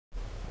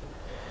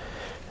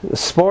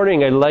This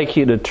morning I'd like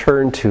you to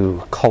turn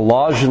to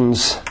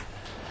Colossians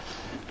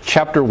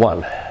chapter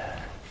 1.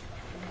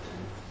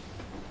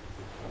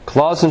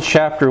 Colossians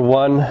chapter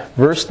 1,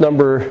 verse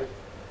number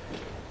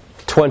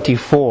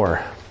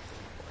 24.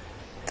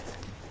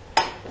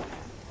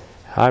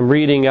 I'm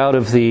reading out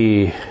of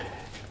the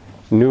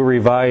New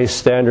Revised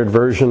Standard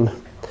Version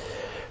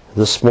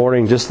this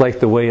morning, just like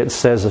the way it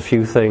says a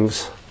few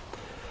things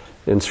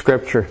in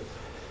Scripture.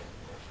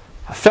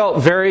 I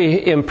felt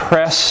very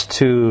impressed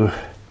to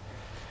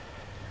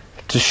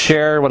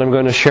share what I'm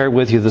going to share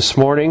with you this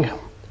morning.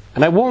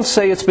 And I won't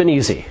say it's been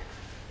easy.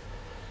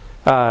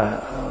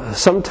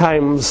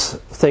 Sometimes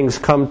things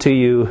come to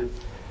you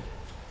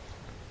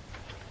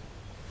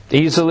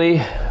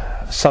easily.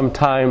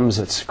 Sometimes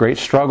it's great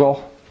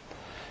struggle.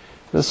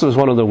 This was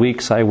one of the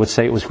weeks I would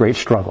say it was great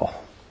struggle.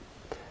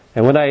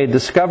 And when I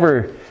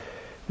discover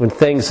when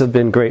things have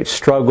been great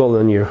struggle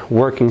and you're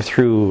working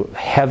through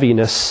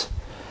heaviness,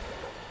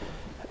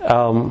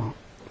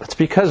 it's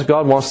because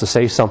God wants to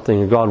say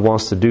something and God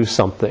wants to do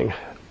something.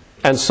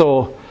 And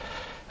so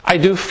I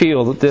do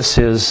feel that this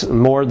is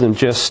more than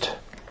just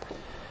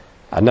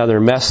another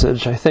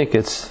message. I think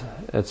it's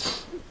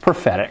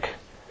prophetic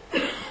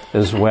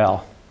as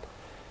well.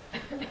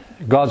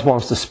 God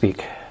wants to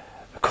speak.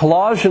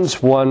 Colossians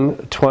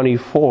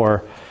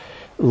 1:24.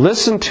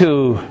 Listen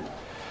to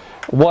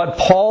what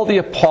Paul the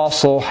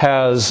Apostle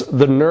has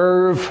the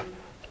nerve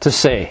to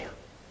say.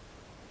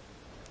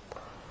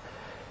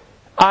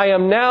 I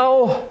am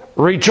now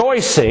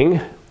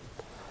rejoicing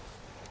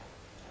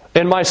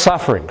in my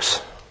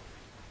sufferings.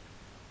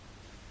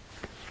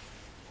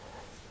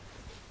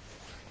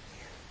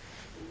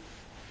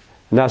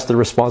 And that's the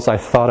response I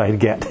thought I'd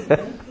get.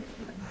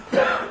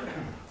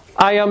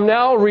 I am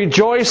now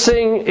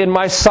rejoicing in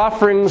my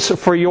sufferings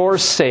for your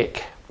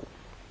sake.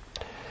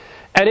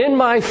 And in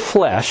my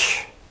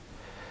flesh,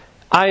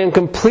 I am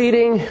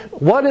completing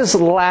what is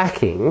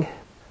lacking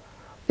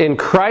in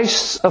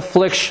Christ's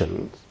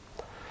affliction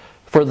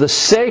for the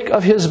sake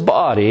of His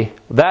body,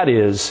 that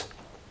is,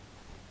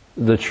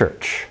 the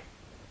church.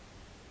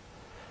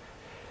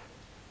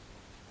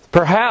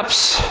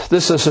 Perhaps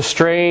this is a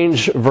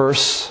strange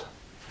verse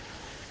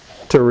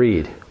to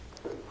read.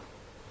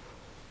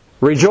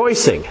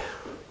 Rejoicing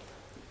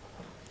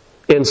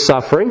in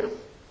suffering,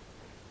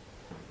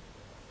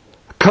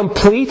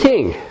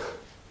 completing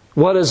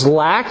what is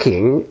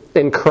lacking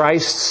in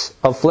Christ's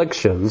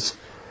afflictions.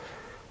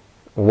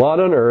 What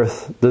on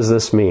earth does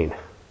this mean?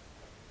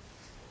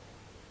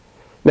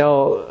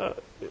 Now,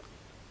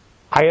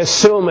 I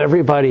assume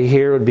everybody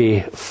here would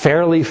be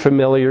fairly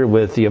familiar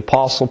with the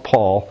Apostle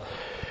Paul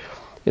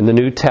in the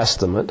New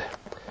Testament.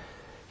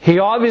 He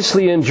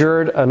obviously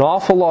endured an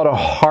awful lot of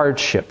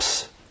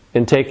hardships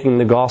in taking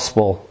the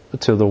gospel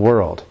to the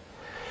world.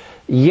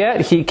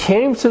 Yet he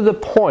came to the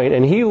point,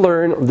 and he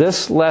learned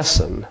this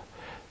lesson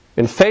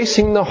in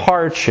facing the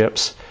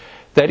hardships,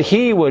 that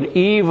he would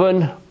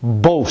even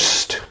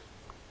boast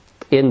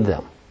in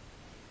them.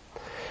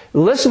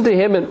 Listen to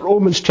him in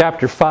Romans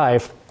chapter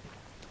 5,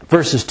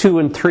 verses 2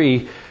 and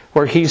 3,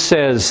 where he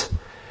says,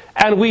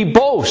 and we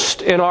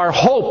boast in our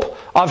hope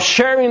of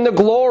sharing the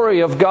glory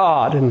of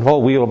God. And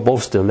we will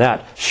boast in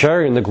that,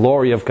 sharing the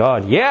glory of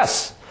God.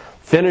 Yes!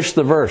 Finish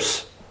the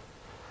verse.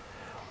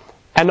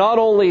 And not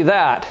only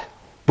that,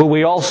 but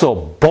we also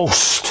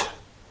boast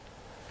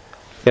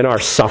in our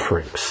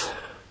sufferings.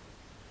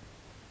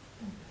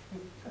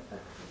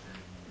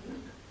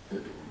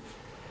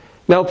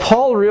 Now,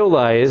 Paul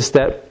realized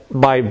that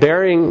by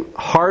bearing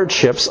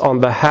hardships on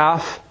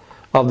behalf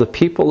of the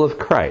people of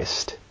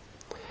Christ,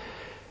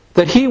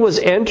 that he was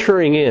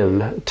entering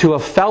into a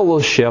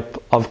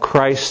fellowship of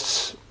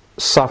Christ's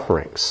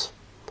sufferings.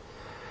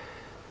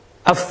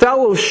 A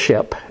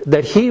fellowship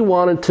that he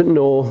wanted to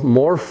know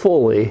more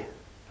fully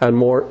and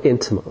more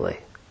intimately.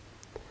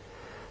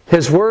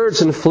 His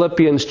words in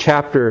Philippians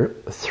chapter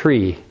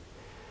 3,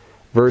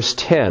 verse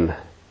 10,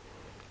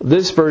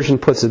 this version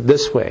puts it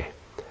this way.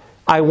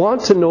 I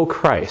want to know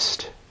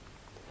Christ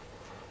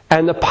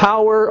and the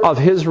power of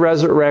His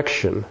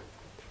resurrection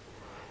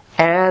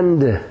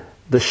and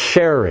the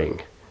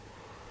sharing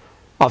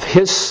of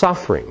His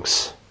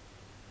sufferings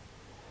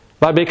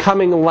by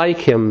becoming like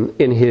Him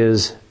in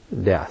His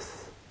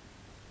death.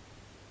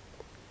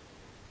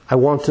 I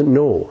want to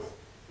know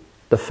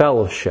the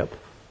fellowship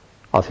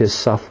of His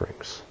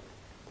sufferings.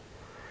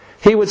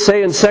 He would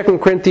say in 2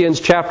 Corinthians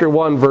chapter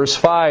 1, verse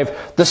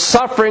 5, the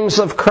sufferings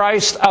of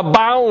Christ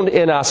abound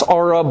in us,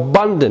 or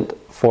abundant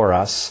for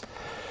us.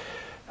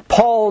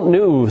 Paul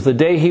knew the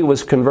day he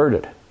was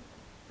converted.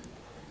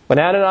 When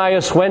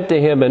Ananias went to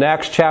him in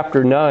Acts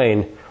chapter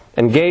 9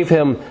 and gave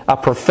him a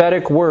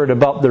prophetic word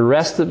about the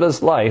rest of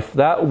his life,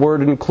 that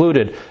word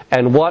included,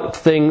 and what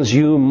things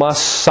you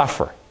must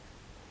suffer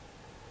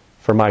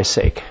for my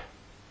sake,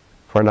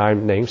 for my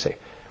name's sake.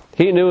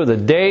 He knew the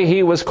day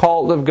he was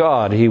called of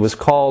God, he was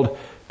called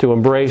to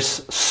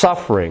embrace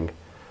suffering,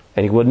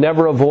 and he would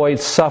never avoid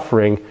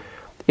suffering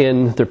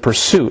in the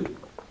pursuit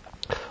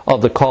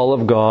of the call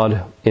of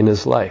God in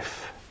his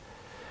life.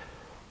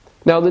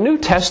 Now, the New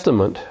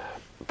Testament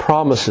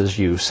promises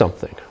you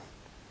something.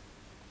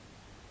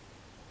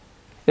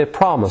 It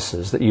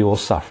promises that you will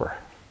suffer.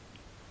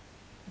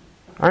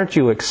 Aren't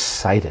you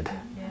excited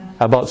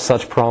about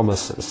such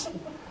promises?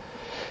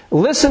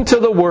 Listen to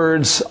the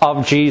words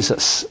of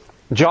Jesus.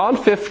 John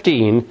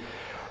 15,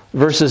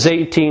 verses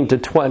 18 to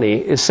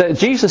 20.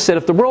 Jesus said,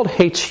 if the world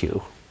hates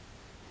you,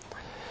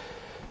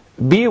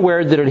 be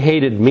aware that it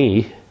hated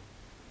me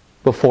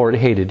before it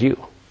hated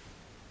you.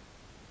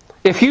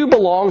 If you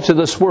belong to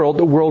this world,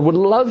 the world would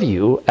love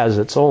you as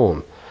its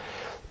own.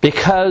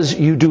 Because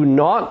you do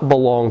not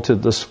belong to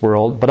this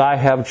world, but I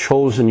have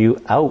chosen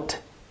you out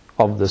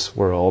of this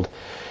world.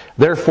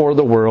 Therefore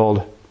the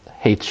world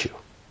hates you.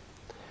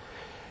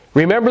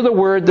 Remember the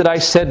word that I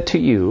said to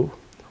you,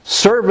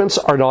 servants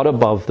are not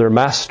above their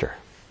master.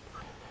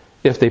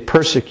 If they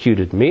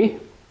persecuted me,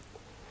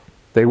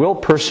 they will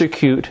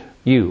persecute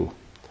you.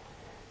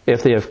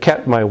 If they have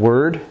kept my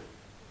word,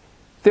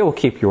 they will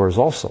keep yours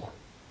also.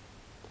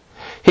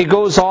 He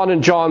goes on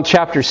in John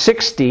chapter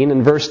 16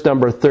 and verse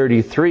number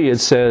 33, it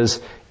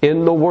says,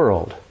 in the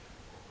world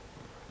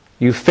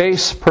you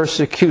face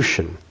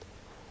persecution,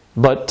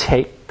 but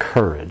take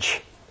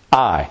courage.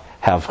 I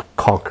have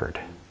conquered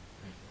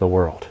the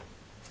world.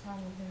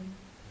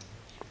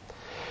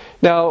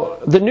 Now,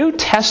 the New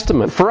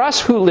Testament, for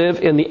us who live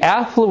in the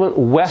affluent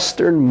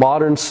Western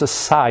modern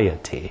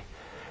society,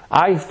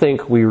 I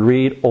think we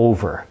read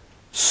over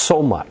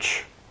so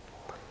much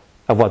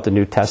of what the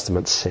New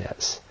Testament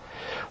says.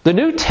 The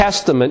New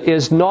Testament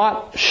is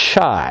not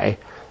shy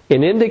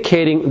in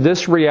indicating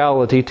this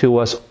reality to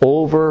us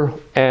over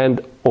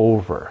and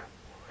over.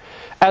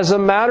 As a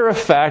matter of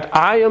fact,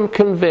 I am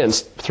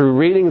convinced through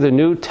reading the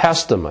New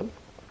Testament,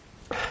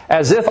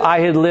 as if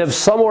I had lived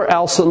somewhere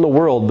else in the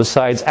world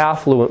besides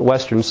affluent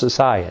Western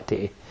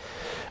society,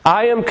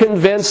 I am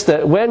convinced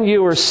that when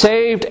you were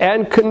saved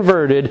and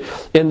converted,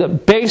 in the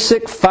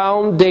basic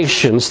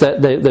foundations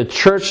that the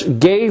church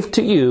gave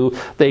to you,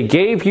 they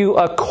gave you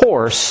a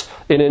course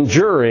in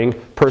enduring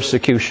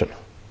persecution.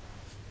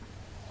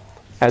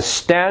 As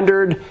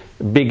standard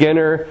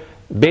beginner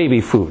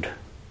baby food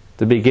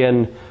to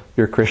begin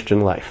your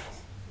Christian life.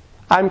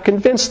 I'm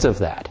convinced of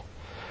that.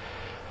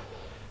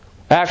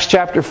 Acts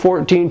chapter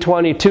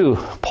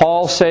 14:22,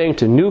 Paul saying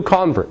to new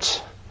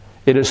converts,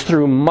 it is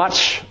through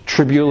much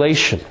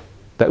tribulation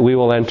that we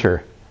will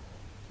enter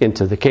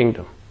into the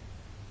kingdom.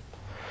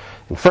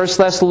 In 1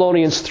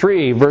 Thessalonians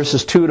 3,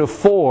 verses 2 to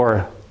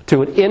 4,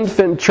 to an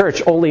infant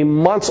church only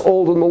months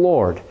old in the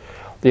Lord,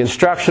 the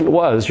instruction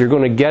was, you're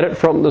going to get it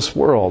from this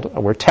world,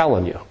 and we're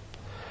telling you.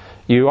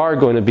 You are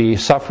going to be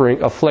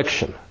suffering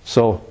affliction.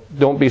 So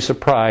don't be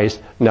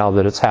surprised now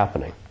that it's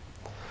happening.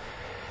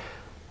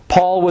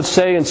 Paul would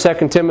say in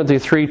 2 Timothy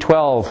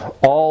 3:12,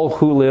 all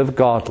who live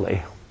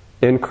godly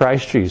in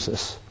Christ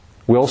Jesus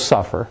will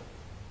suffer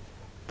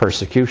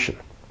persecution.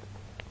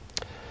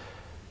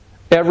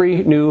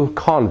 Every new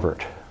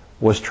convert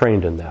was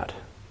trained in that.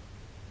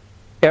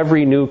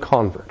 Every new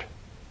convert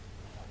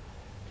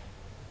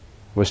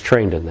was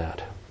trained in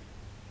that.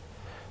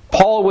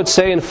 Paul would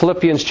say in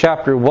Philippians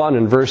chapter 1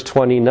 and verse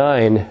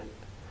 29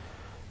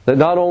 that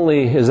not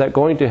only is that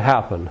going to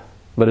happen,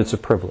 but it's a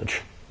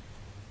privilege.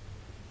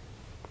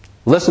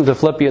 Listen to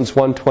Philippians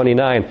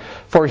 1:29.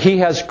 For he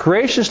has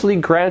graciously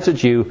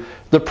granted you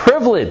the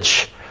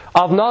privilege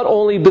of not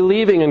only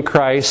believing in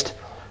Christ,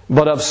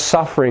 but of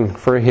suffering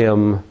for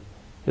Him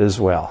as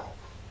well.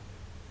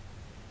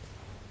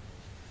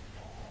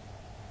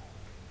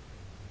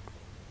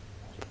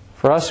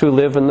 For us who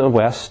live in the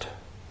West,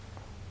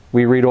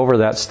 we read over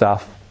that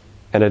stuff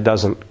and it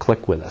doesn't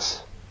click with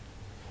us.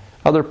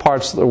 Other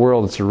parts of the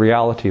world, it's a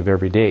reality of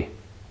every day.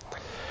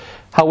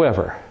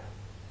 However,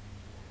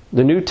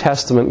 the New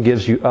Testament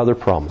gives you other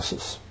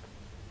promises.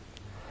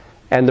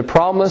 And the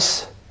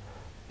promise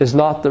is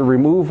not the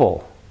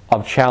removal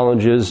of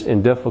challenges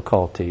and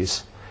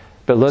difficulties.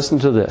 But listen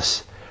to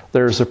this.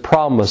 There's a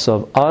promise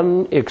of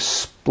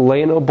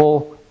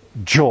unexplainable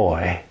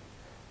joy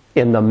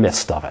in the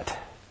midst of it.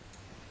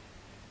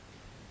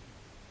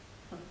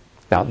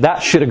 Now,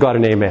 that should have got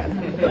an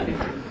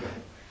amen.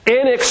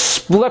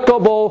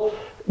 Inexplicable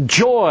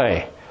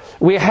joy.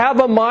 We have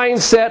a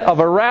mindset of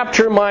a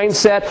rapture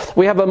mindset.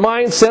 We have a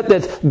mindset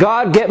that,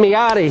 God, get me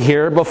out of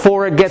here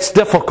before it gets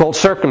difficult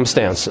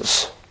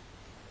circumstances.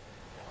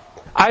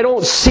 I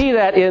don't see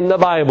that in the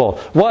Bible.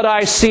 What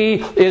I see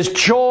is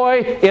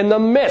joy in the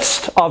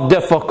midst of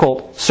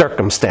difficult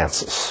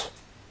circumstances.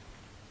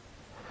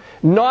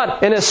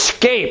 Not an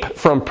escape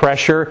from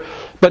pressure,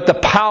 but the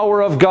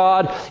power of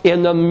God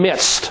in the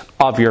midst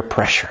of your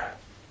pressure.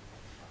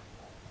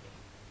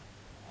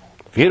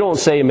 If you don't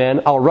say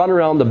amen, I'll run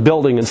around the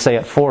building and say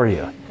it for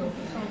you.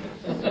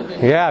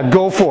 Yeah,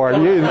 go for it.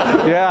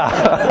 Yeah.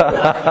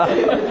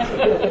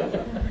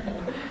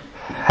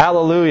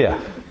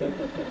 Hallelujah.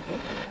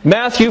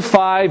 Matthew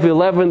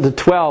 5:11 to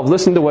 12.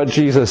 Listen to what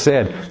Jesus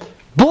said.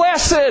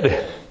 Blessed,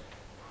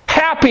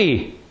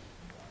 happy,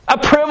 a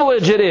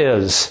privilege it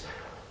is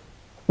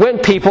when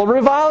people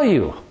revile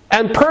you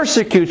and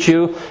persecute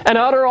you and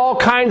utter all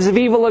kinds of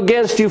evil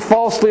against you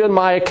falsely on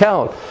my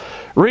account.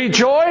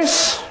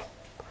 Rejoice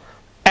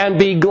and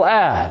be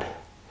glad,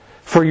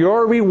 for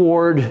your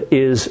reward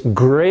is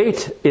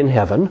great in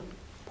heaven.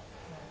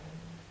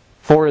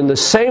 For in the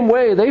same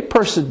way they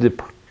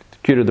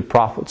persecuted the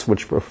prophets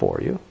which were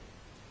before you.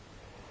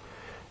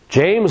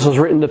 James was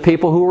written to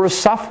people who were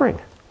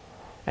suffering.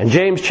 And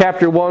James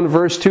chapter 1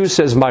 verse 2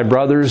 says, my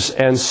brothers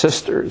and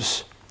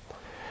sisters,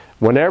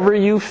 whenever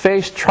you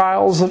face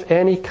trials of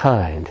any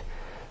kind,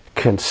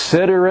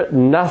 consider it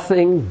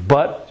nothing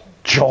but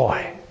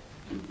joy.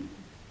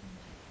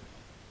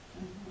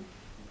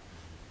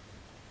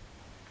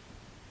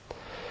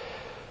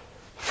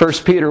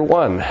 First Peter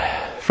 1.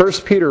 1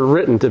 Peter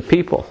written to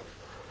people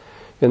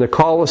in the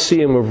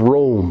Colosseum of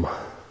Rome,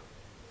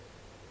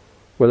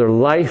 with their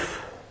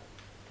life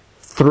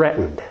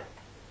threatened,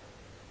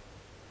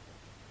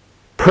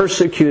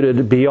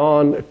 persecuted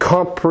beyond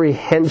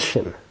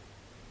comprehension.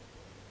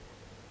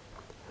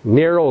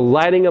 Nero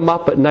lighting them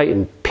up at night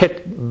and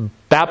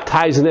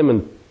baptizing them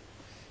in,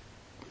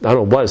 I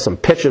don't know what, some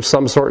pitch of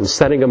some sort and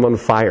setting them on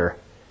fire,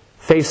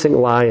 facing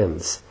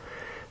lions.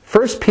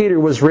 1 Peter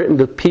was written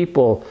to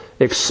people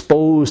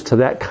exposed to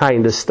that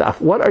kind of stuff.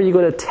 What are you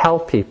going to tell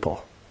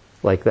people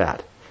like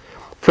that?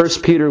 1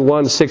 Peter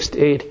 1,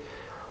 6-8,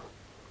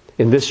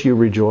 in this you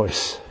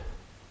rejoice.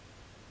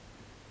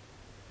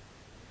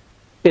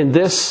 In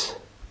this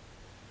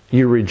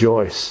you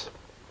rejoice.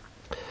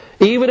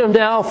 Even if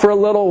now for a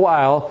little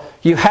while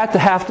you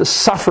have to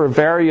suffer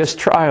various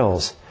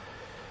trials,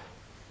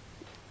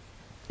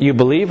 you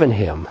believe in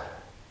Him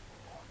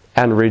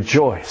and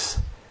rejoice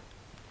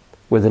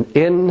with an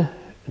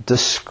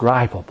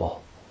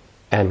indescribable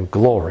and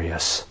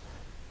glorious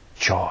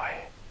joy.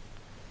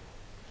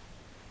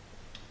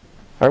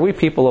 Are we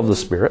people of the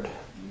Spirit?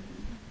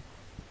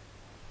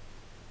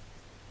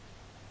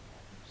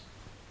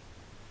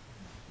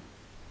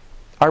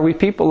 Are we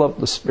people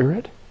of the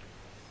Spirit?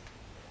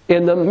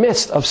 In the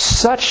midst of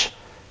such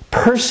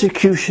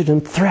persecution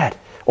and threat,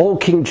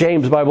 Old King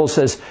James Bible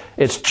says,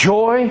 it's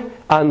joy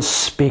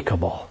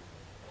unspeakable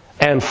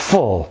and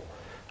full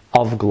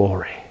of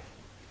glory.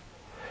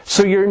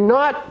 So you're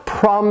not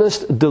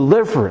promised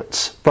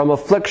deliverance from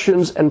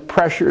afflictions and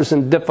pressures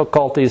and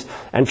difficulties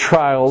and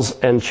trials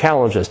and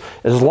challenges.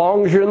 As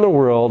long as you're in the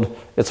world,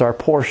 it's our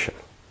portion.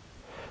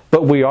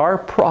 But we are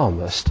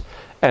promised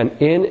an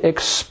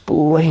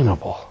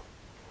inexplainable,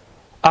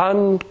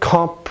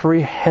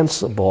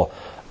 incomprehensible,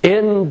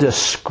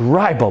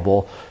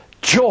 indescribable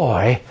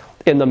joy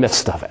in the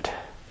midst of it.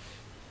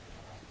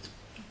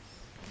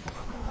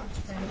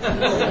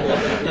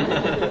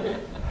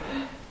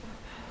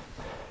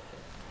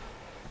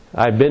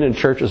 I've been in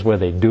churches where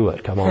they do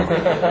it. Come on.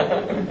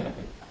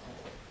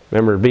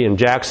 Remember being in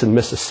Jackson,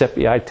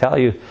 Mississippi, I tell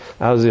you,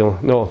 I was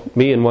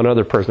me and one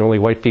other person, only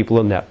white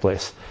people in that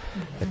place.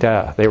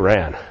 They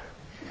ran.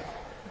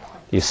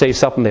 You say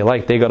something they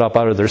like, they got up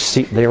out of their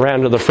seat, they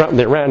ran to the front and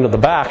they ran to the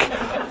back.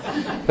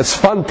 It's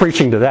fun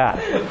preaching to that.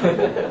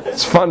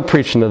 It's fun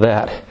preaching to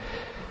that.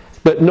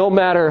 But no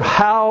matter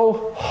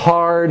how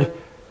hard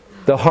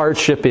the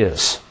hardship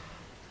is,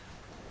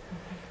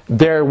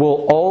 there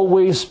will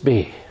always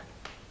be,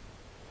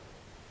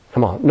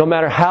 come on, no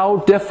matter how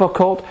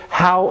difficult,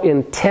 how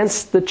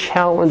intense the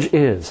challenge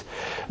is,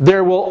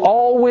 there will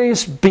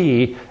always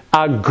be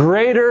a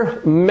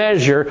greater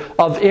measure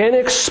of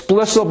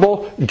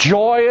inexplicable,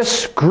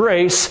 joyous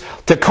grace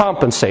to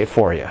compensate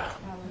for you.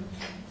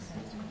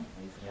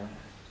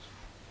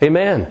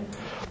 Amen.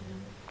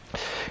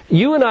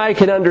 You and I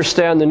can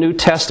understand the New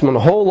Testament a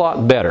whole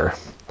lot better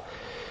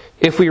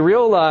if we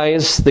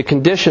realize the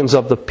conditions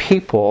of the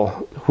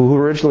people who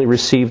originally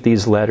received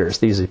these letters,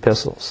 these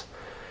epistles.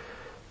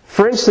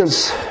 For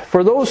instance,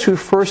 for those who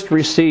first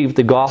received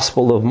the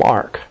Gospel of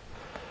Mark,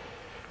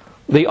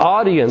 the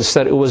audience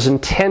that it was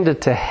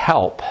intended to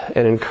help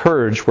and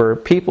encourage were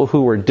people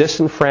who were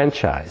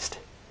disenfranchised,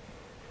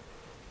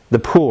 the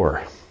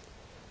poor,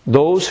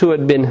 those who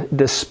had been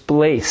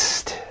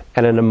displaced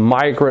and in a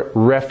migrant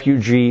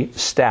refugee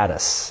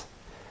status,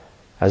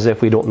 as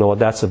if we don't know what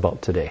that's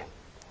about today.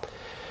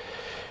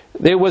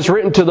 It was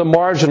written to the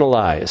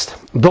marginalized,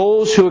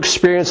 those who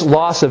experienced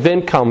loss of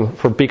income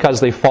because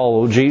they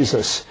followed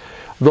Jesus,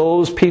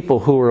 those people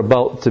who were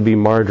about to be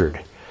martyred.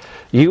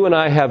 You and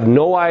I have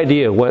no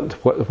idea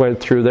what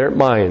went through their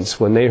minds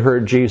when they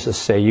heard Jesus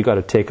say, you got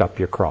to take up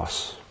your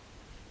cross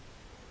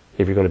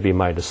if you're going to be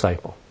my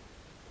disciple.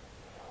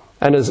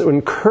 And as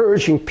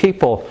encouraging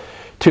people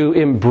to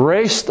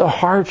embrace the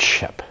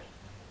hardship,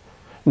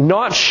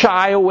 not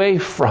shy away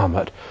from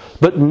it,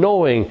 but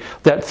knowing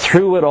that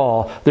through it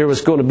all there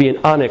was going to be an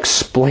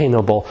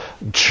unexplainable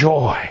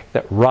joy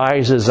that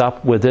rises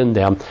up within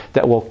them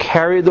that will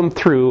carry them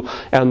through,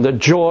 and the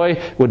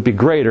joy would be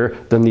greater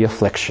than the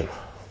affliction.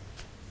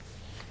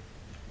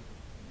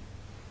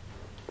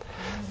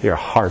 You're a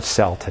hard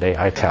sell today,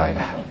 I tell you.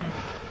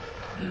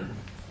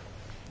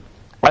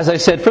 As I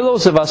said, for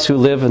those of us who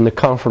live in the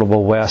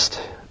comfortable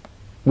West,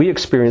 we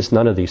experience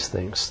none of these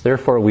things.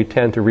 Therefore, we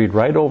tend to read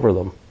right over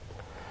them.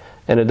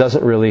 And it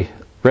doesn't really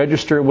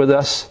register with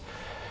us.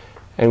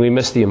 And we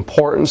miss the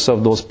importance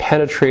of those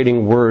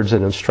penetrating words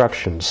and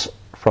instructions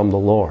from the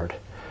Lord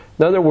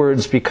In other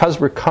words, because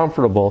we're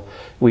comfortable,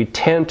 we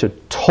tend to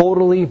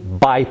totally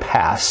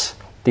bypass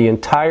the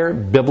entire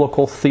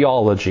biblical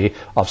theology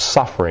of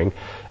suffering,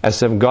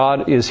 as if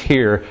God is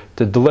here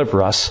to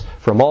deliver us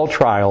from all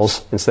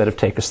trials instead of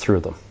take us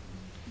through them.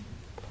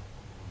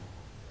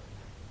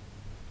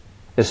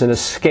 It's an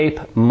escape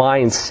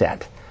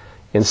mindset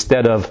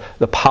instead of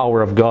the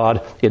power of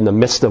God in the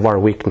midst of our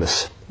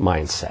weakness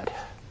mindset.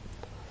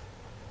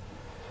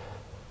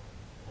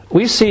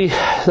 We see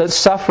that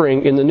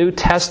suffering in the New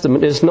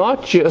Testament is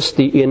not just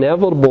the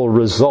inevitable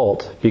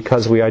result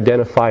because we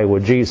identify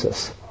with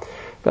Jesus.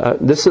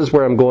 This is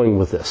where I'm going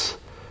with this.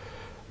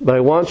 But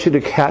I want you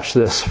to catch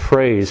this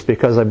phrase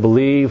because I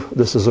believe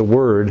this is a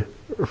word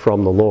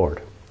from the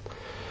Lord.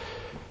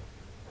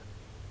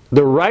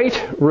 The right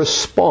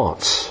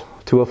response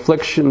to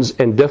afflictions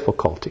and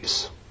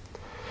difficulties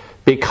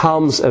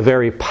becomes a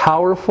very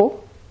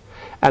powerful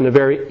and a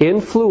very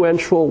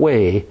influential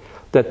way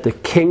that the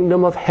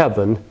kingdom of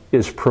heaven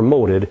is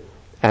promoted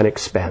and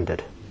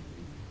expanded.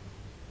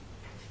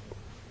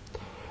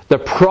 The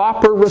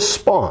proper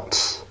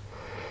response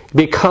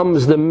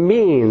becomes the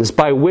means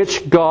by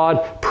which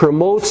God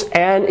promotes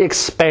and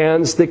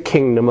expands the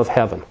kingdom of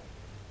heaven.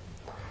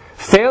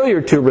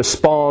 Failure to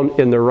respond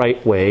in the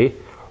right way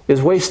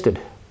is wasted.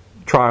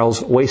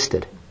 Trials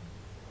wasted.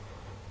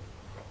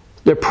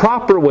 The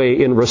proper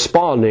way in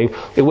responding,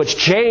 in which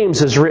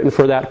James is written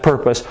for that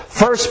purpose,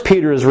 1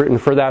 Peter is written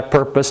for that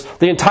purpose,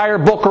 the entire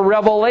book of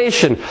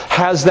Revelation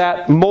has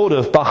that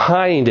motive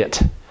behind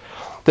it.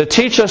 To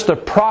teach us the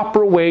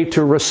proper way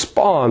to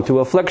respond to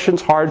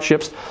afflictions,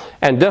 hardships,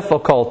 and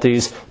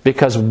difficulties,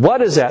 because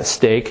what is at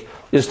stake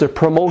is the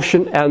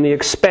promotion and the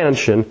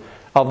expansion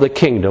of the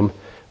kingdom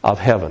of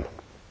heaven.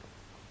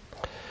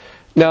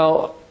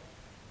 Now,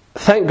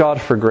 thank God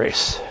for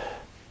grace.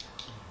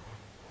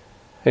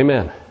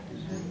 Amen.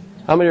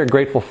 How many are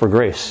grateful for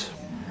grace?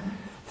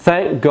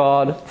 Thank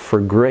God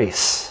for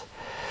grace.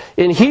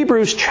 In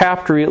Hebrews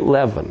chapter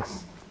 11,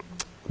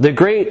 the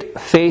great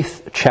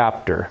faith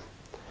chapter,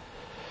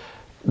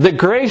 the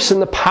grace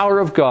and the power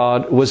of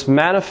God was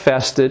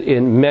manifested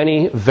in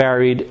many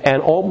varied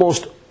and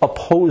almost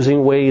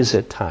opposing ways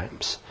at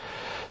times.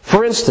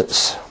 For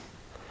instance,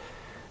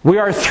 we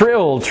are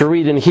thrilled to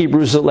read in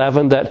Hebrews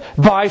 11 that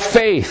by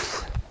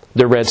faith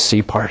the Red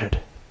Sea parted.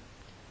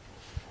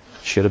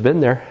 Should have been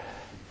there.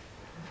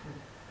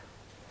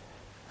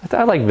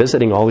 I like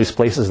visiting all these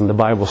places in the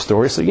Bible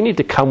story, so you need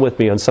to come with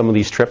me on some of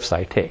these trips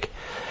I take.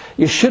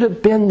 You should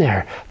have been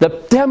there.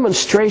 The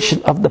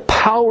demonstration of the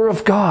power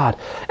of God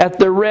at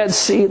the Red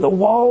Sea, the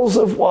walls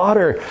of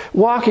water,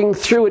 walking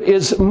through it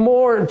is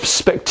more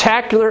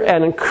spectacular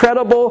and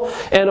incredible,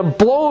 and it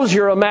blows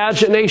your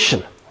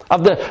imagination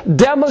of the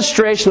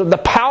demonstration of the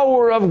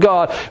power of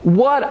God.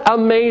 What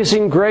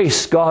amazing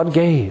grace God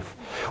gave.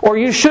 Or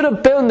you should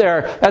have been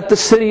there at the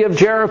city of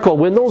Jericho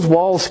when those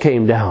walls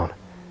came down.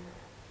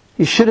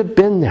 You should have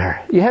been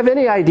there. You have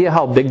any idea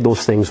how big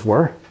those things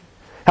were?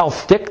 How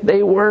thick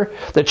they were?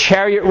 The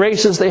chariot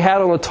races they had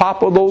on the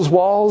top of those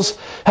walls?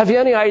 Have you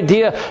any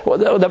idea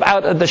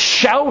about the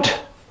shout?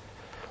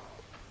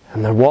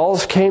 And the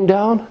walls came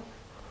down?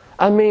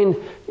 I mean,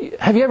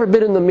 have you ever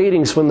been in the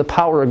meetings when the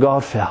power of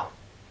God fell?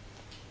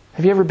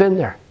 Have you ever been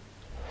there?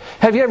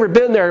 Have you ever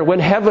been there when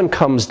heaven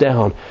comes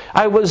down?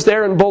 I was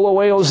there in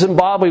Bulawayo,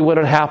 Zimbabwe when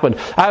it happened.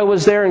 I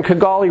was there in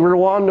Kigali,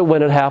 Rwanda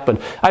when it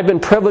happened. I've been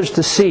privileged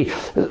to see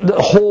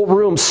the whole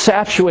room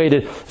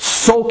saturated,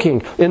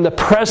 soaking in the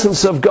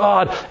presence of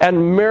God,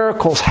 and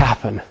miracles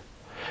happen.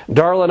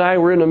 Darla and I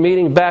were in a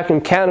meeting back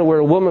in Canada where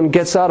a woman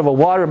gets out of a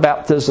water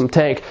baptism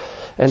tank,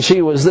 and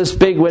she was this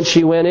big when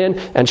she went in,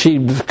 and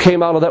she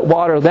came out of that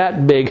water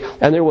that big,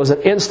 and there was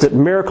an instant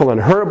miracle in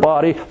her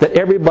body that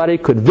everybody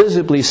could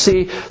visibly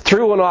see,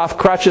 threw and off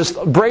crutches,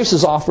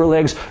 braces off her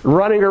legs,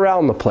 running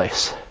around the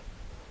place.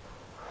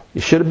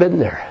 You should have been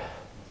there.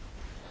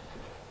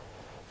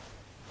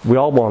 We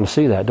all want to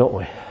see that, don't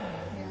we?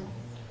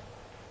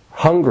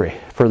 Hungry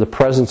for the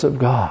presence of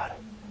God.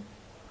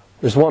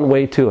 There's one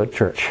way to it,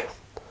 church.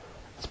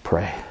 Let's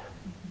pray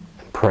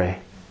and pray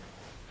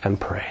and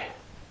pray.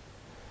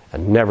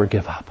 And never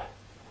give up.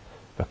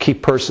 But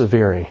keep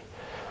persevering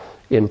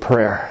in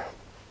prayer.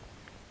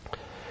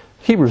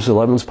 Hebrews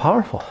 11 is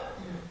powerful.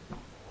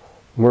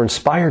 We're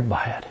inspired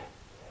by it.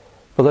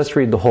 But let's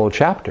read the whole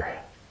chapter.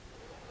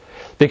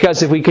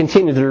 Because if we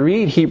continue to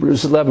read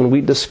Hebrews 11,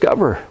 we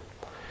discover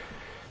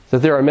that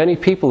there are many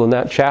people in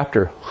that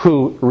chapter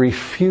who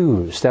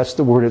refuse. That's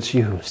the word that's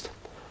used.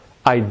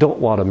 I don't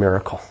want a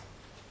miracle.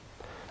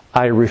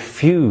 I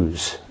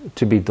refuse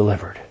to be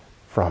delivered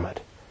from it.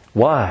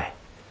 Why?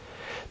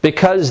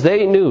 Because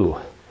they knew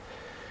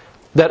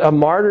that a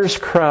martyr's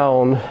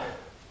crown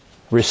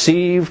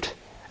received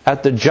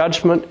at the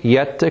judgment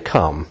yet to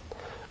come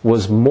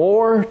was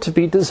more to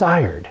be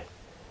desired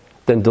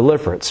than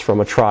deliverance from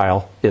a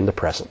trial in the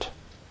present.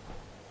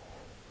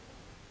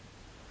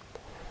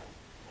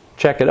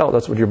 Check it out.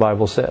 That's what your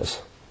Bible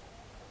says.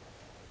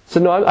 So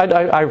no,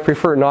 I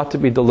prefer not to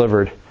be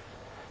delivered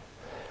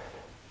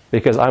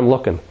because I'm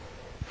looking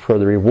for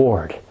the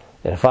reward.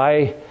 And if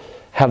I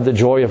have the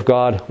joy of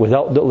God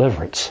without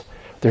deliverance,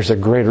 there's a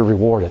greater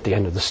reward at the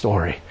end of the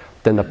story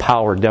than the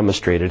power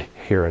demonstrated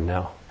here and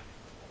now.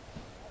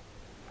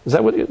 Is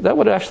that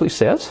what it actually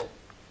says?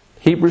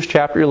 Hebrews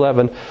chapter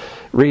 11,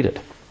 read it.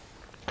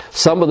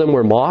 Some of them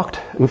were mocked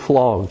and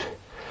flogged.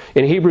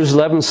 In Hebrews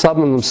 11,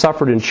 some of them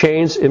suffered in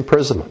chains,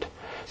 imprisonment.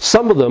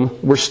 Some of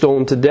them were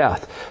stoned to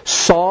death,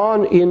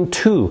 sawn in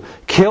two,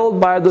 killed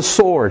by the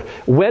sword,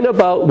 went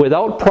about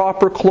without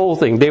proper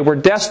clothing. They were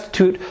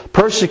destitute,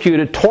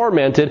 persecuted,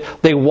 tormented.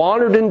 They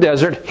wandered in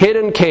desert, hid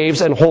in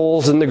caves and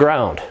holes in the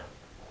ground.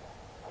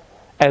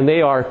 And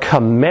they are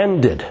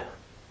commended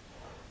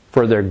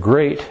for their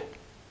great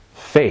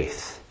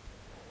faith.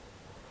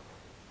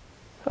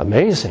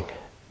 Amazing.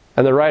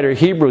 And the writer of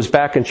Hebrews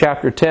back in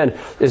chapter 10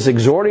 is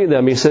exhorting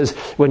them. He says,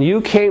 when you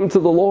came to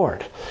the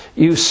Lord,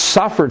 you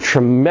suffered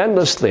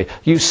tremendously.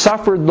 You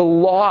suffered the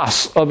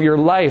loss of your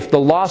life, the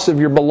loss of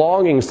your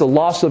belongings, the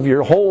loss of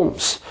your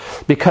homes,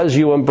 because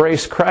you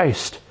embraced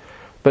Christ.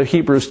 But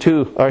Hebrews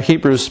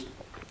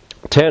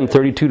 10,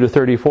 32 to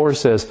 34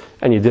 says,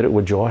 and you did it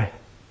with joy.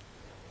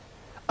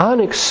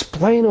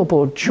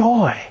 Unexplainable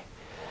joy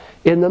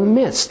in the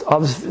midst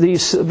of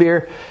these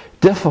severe,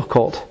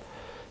 difficult,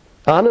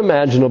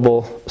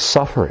 unimaginable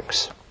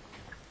sufferings.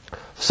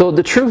 So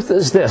the truth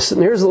is this,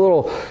 and here's a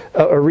little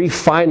a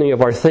refining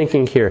of our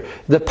thinking here.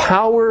 The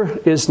power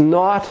is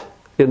not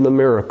in the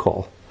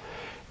miracle.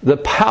 The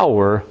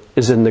power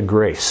is in the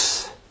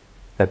grace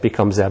that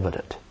becomes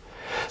evident.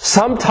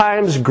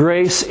 Sometimes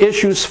grace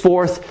issues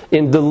forth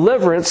in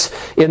deliverance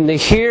in the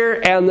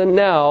here and the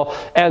now,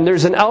 and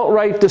there's an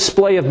outright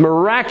display of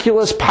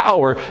miraculous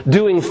power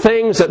doing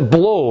things that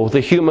blow the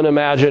human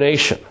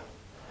imagination.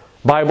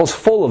 Bible's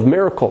full of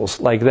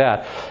miracles like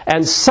that.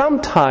 And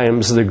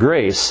sometimes the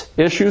grace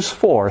issues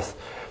forth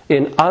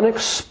in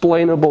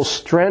unexplainable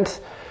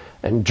strength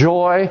and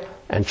joy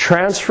and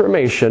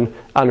transformation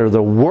under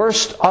the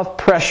worst of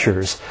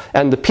pressures.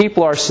 And the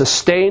people are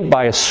sustained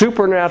by a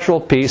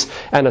supernatural peace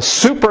and a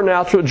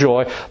supernatural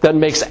joy that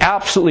makes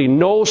absolutely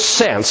no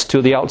sense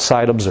to the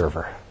outside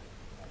observer.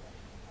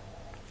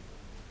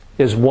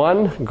 Is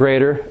one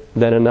greater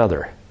than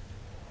another?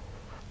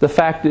 The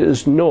fact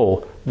is,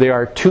 no, they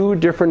are two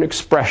different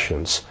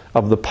expressions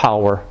of the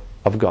power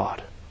of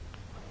God.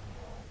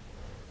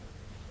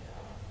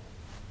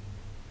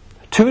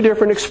 Two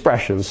different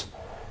expressions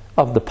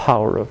of the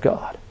power of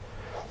God.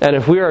 And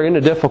if we are in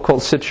a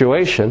difficult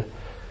situation,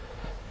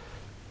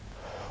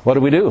 what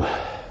do?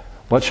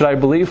 What should I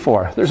believe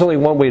for? There's only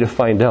one way to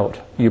find out.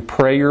 You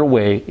pray your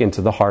way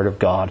into the heart of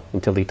God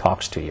until He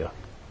talks to you.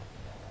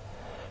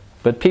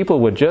 But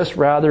people would just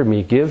rather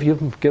me give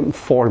them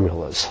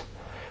formulas.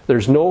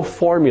 There's no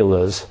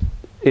formulas.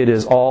 It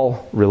is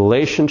all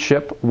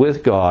relationship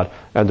with God,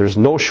 and there's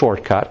no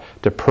shortcut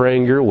to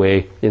praying your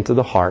way into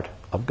the heart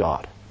of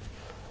God.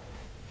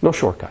 No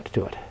shortcut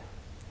to it.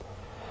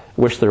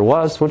 Wish there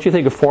was. Don't you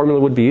think a formula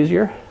would be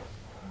easier?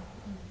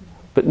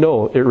 But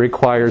no, it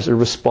requires a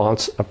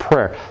response, a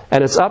prayer.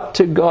 And it's up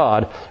to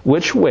God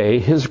which way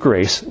His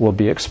grace will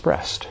be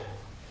expressed.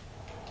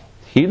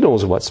 He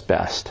knows what's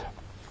best.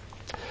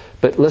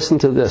 But listen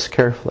to this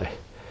carefully.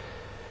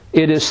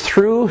 It is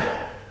through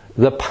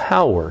the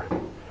power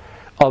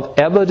of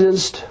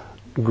evidenced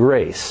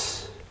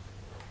grace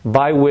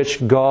by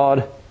which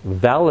God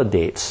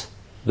validates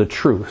the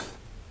truth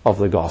of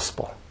the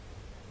gospel.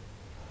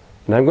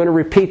 And I'm going to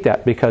repeat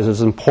that because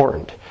it's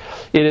important.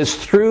 It is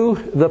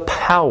through the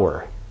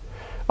power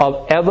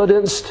of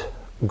evidenced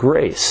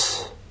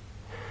grace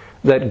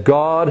that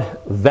God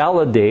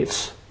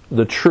validates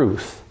the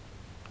truth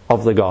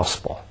of the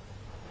gospel.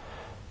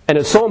 And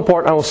it's so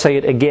important, I will say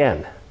it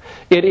again.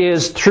 It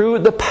is through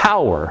the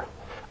power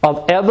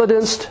of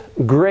evidenced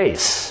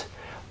grace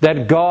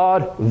that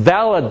God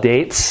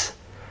validates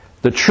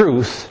the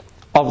truth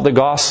of the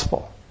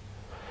gospel.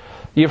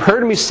 You've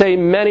heard me say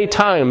many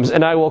times,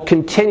 and I will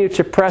continue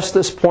to press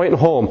this point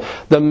home,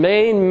 the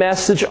main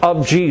message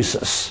of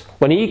Jesus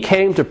when He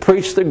came to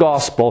preach the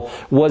gospel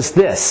was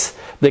this: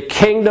 the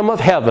kingdom of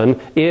heaven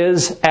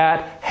is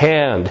at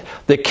hand.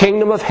 The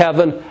kingdom of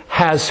heaven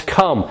has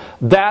come.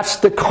 That's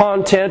the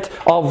content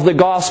of the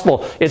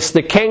gospel. It's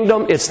the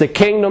kingdom, it's the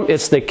kingdom,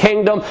 it's the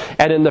kingdom.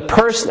 And in the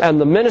person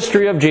and the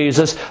ministry of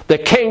Jesus, the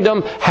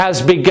kingdom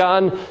has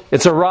begun,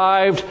 it's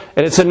arrived,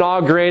 and it's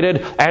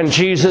inaugurated, and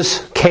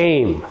Jesus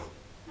came.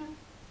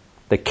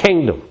 The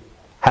kingdom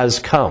has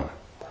come.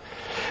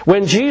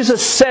 When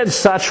Jesus said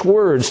such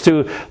words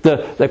to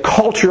the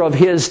culture of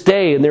His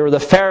day, and there were the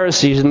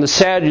Pharisees and the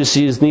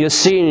Sadducees and the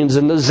Essenes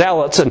and the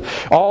Zealots and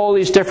all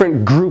these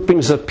different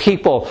groupings of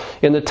people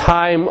in the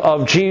time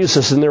of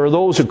Jesus, and there were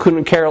those who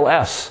couldn't care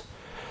less.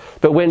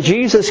 But when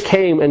Jesus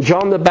came and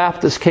John the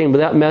Baptist came with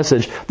that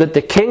message that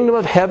the kingdom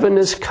of heaven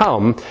is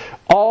come,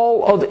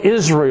 all of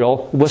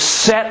Israel was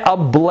set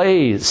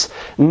ablaze.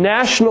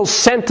 National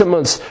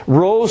sentiments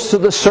rose to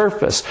the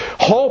surface.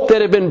 Hope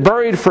that had been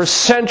buried for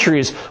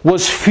centuries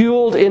was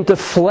fueled into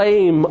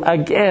flame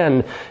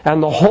again.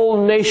 And the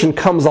whole nation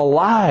comes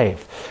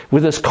alive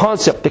with this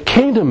concept. The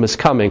kingdom is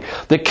coming.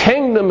 The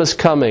kingdom is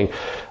coming.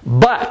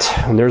 But,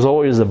 and there's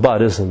always a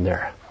but, isn't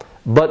there?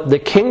 But the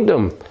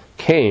kingdom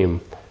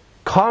came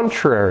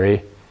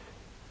contrary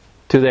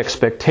to the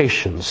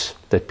expectations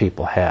that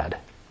people had.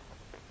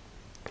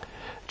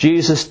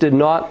 Jesus did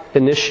not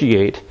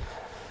initiate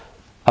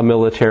a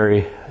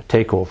military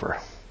takeover.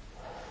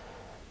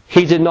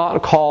 He did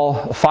not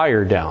call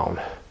fire down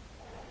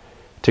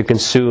to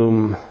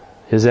consume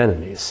his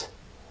enemies.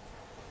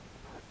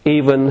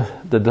 Even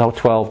the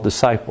 12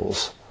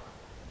 disciples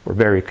were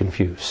very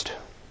confused.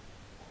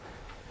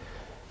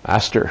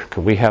 Master,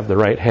 can we have the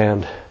right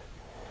hand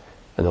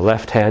and the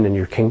left hand in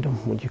your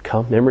kingdom? Would you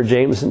come? Remember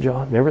James and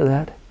John? Remember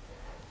that?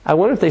 I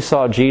wonder if they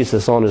saw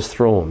Jesus on his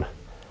throne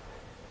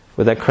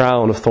with that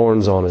crown of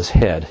thorns on his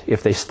head,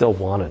 if they still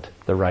wanted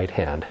the right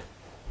hand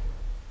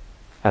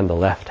and the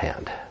left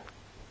hand.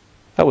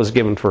 That was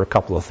given for a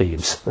couple of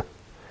thieves.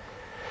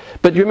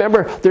 But you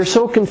remember, they're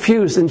so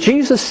confused. And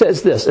Jesus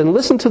says this, and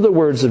listen to the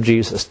words of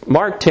Jesus.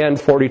 Mark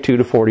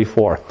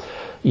 10:42-44.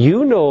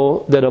 You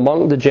know that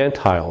among the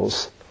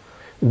Gentiles,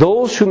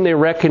 those whom they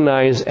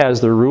recognize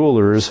as the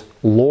rulers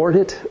lord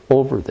it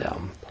over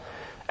them.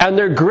 And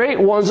their great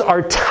ones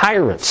are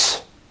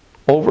tyrants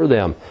over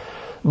them.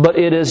 But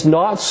it is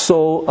not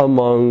so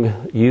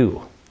among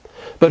you.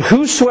 But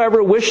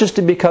whosoever wishes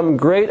to become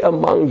great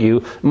among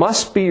you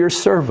must be your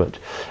servant.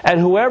 And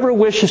whoever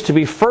wishes to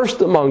be first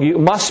among you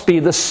must be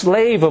the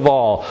slave of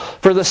all.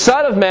 For the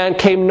Son of Man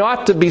came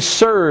not to be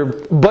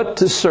served, but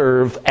to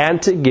serve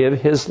and to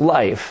give his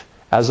life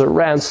as a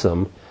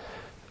ransom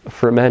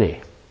for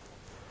many.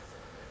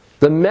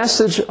 The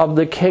message of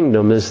the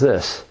kingdom is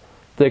this: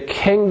 the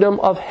kingdom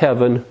of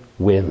heaven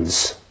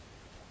wins.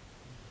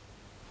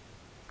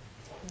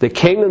 The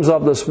kingdoms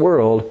of this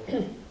world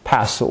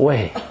pass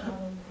away.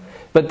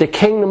 But the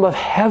kingdom of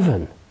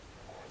heaven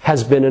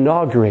has been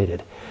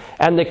inaugurated.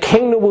 And the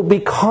kingdom will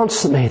be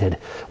consummated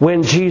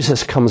when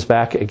Jesus comes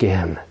back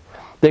again.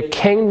 The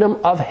kingdom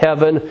of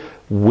heaven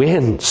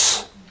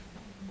wins.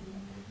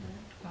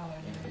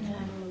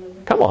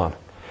 Come on.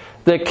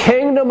 The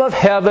kingdom of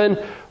heaven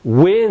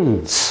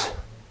wins.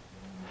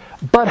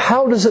 But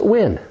how does it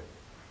win?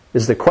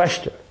 Is the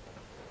question.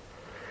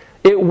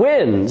 It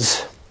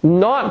wins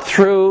not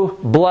through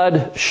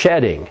blood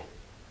shedding,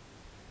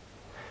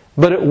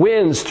 but it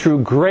wins through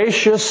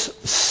gracious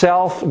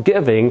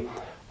self-giving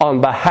on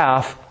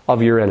behalf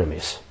of your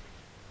enemies.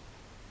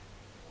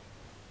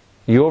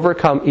 You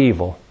overcome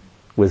evil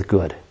with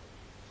good.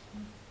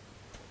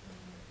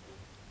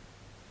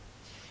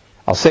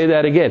 I'll say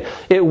that again.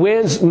 It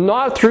wins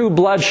not through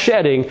blood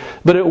shedding,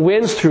 but it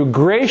wins through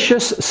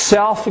gracious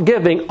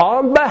self-giving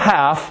on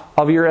behalf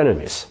of your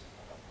enemies.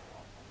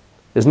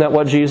 Isn't that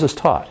what Jesus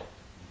taught?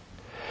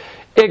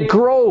 It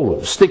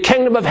grows. The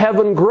kingdom of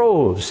heaven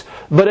grows.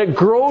 But it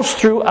grows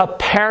through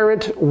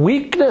apparent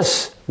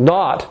weakness,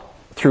 not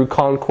through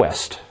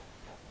conquest.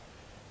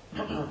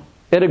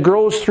 It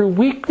grows through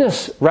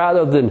weakness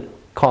rather than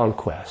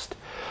conquest.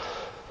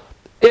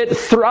 It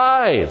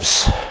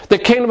thrives. The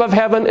kingdom of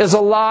heaven is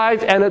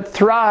alive and it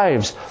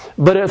thrives.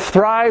 But it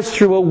thrives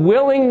through a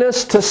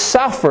willingness to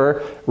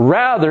suffer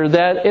rather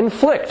than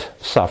inflict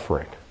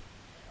suffering.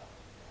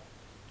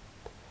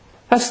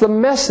 That's the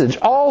message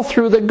all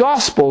through the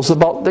Gospels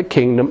about the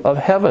kingdom of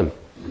heaven.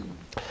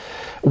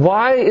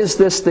 Why is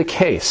this the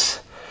case?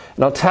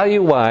 And I'll tell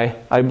you why,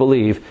 I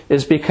believe,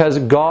 is because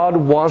God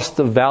wants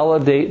to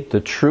validate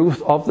the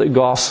truth of the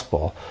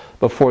gospel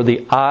before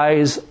the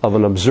eyes of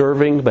an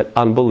observing but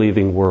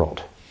unbelieving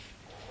world.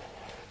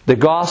 The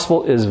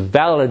gospel is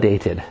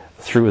validated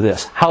through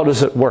this. How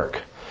does it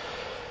work?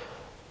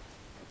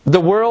 The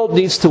world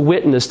needs to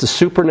witness the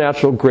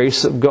supernatural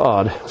grace of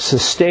God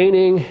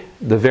sustaining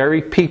the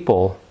very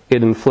people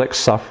it inflicts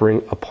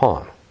suffering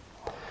upon.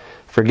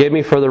 Forgive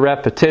me for the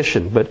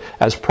repetition, but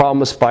as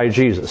promised by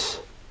Jesus,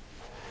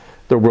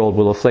 the world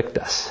will afflict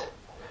us.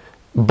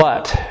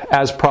 But,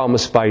 as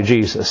promised by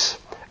Jesus,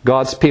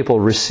 God's people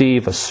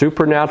receive a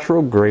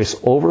supernatural grace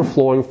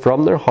overflowing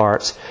from their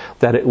hearts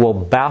that it will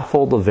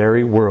baffle the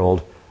very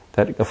world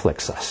that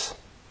afflicts us.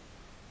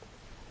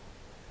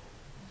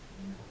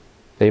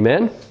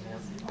 Amen?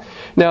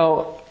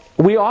 Now,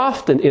 we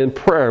often in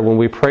prayer, when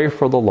we pray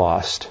for the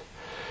lost,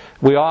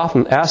 we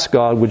often ask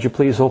God, would you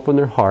please open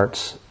their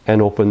hearts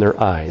and open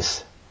their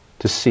eyes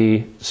to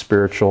see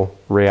spiritual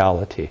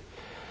reality.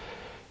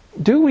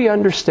 Do we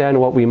understand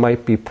what we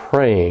might be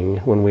praying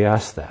when we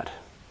ask that?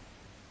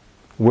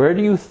 Where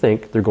do you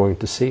think they're going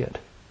to see it?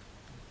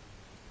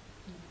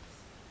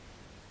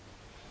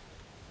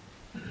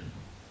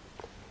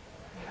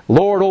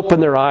 Lord, open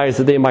their eyes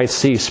that they might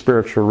see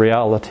spiritual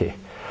reality.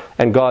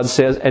 And God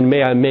says, and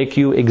may I make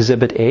you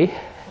exhibit A?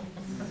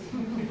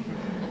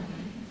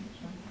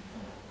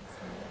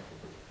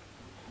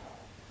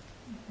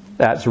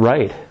 That's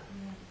right.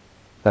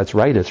 That's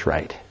right, it's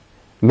right.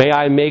 May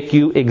I make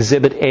you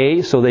Exhibit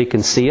A so they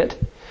can see it?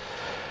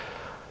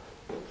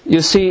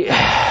 You see,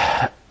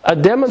 a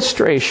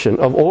demonstration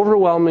of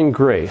overwhelming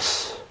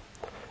grace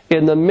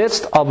in the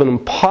midst of an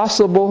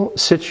impossible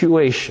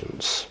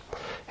situations,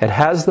 it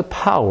has the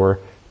power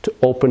to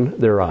open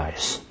their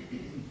eyes.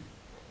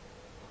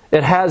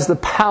 It has the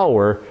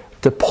power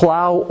to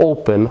plow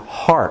open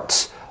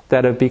hearts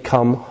that have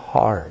become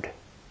hard.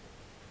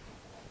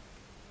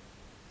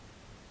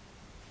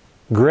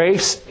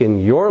 Grace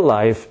in your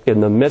life,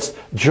 in the midst,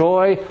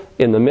 joy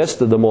in the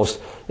midst of the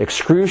most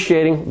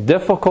excruciating,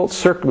 difficult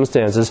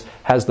circumstances,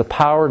 has the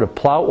power to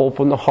plow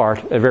open the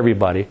heart of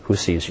everybody who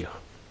sees you.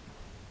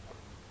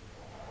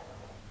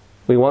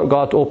 We want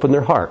God to open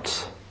their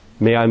hearts.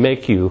 May I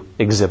make you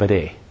Exhibit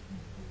A.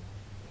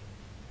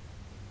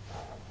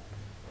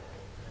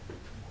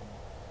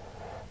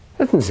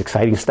 This is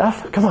exciting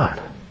stuff. Come on.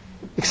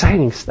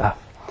 Exciting stuff.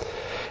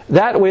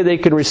 That way they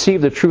can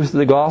receive the truth of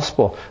the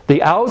gospel.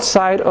 The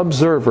outside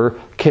observer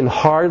can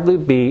hardly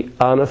be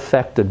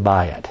unaffected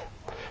by it.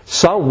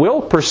 Some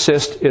will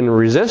persist in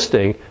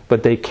resisting,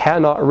 but they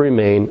cannot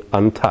remain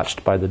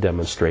untouched by the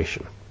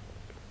demonstration.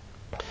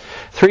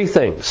 3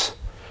 things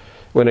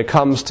when it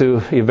comes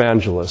to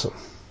evangelism.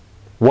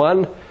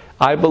 1,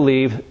 I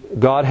believe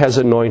God has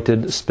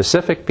anointed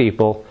specific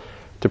people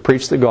to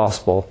preach the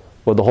gospel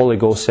with the Holy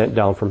Ghost sent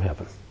down from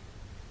heaven.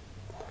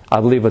 I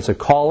believe it's a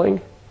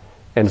calling,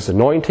 and it's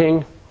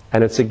anointing,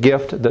 and it's a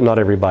gift that not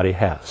everybody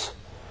has.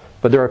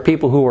 But there are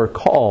people who are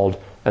called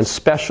and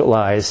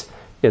specialize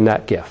in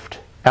that gift.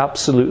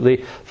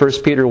 Absolutely.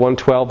 1 Peter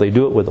 1:12, they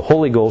do it with the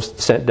Holy Ghost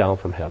sent down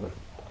from heaven.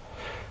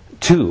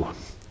 2,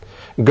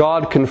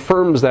 God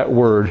confirms that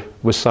word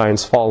with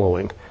signs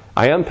following.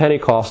 I am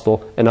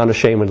Pentecostal and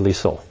unashamedly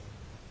so.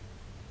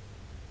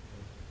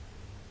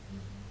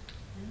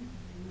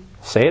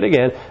 Say it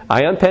again.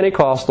 I am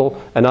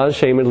Pentecostal and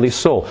unashamedly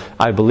so.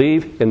 I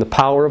believe in the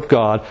power of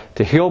God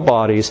to heal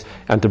bodies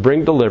and to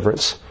bring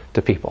deliverance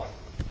to people.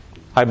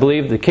 I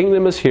believe the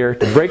kingdom is here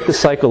to break the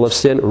cycle of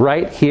sin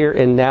right here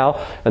and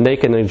now, and they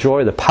can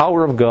enjoy the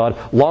power of God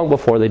long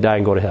before they die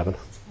and go to heaven.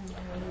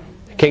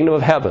 The kingdom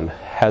of heaven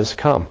has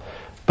come.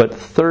 But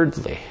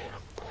thirdly,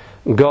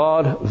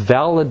 God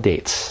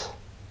validates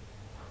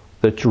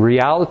the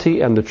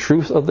reality and the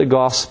truth of the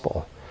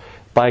gospel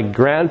by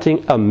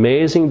granting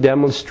amazing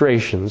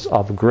demonstrations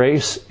of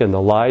grace in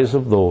the lives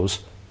of those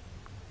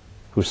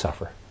who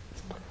suffer.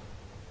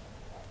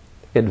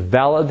 It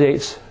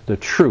validates the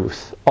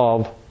truth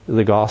of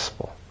the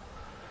gospel.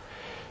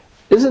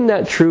 Isn't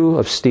that true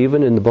of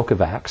Stephen in the book of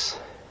Acts?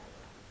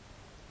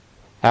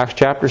 Acts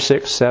chapter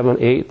 6, 7,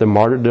 8, the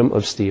martyrdom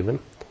of Stephen.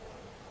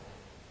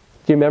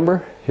 Do you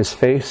remember? His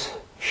face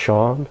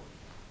shone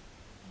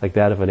like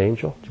that of an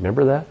angel. Do you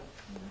remember that?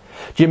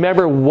 Do you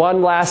remember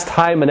one last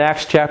time in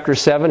Acts chapter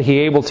 7,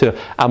 he's able to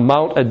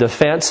mount a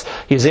defense.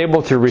 He's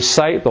able to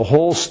recite the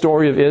whole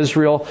story of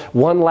Israel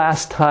one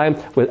last time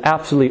with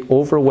absolutely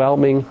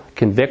overwhelming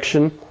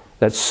conviction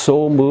that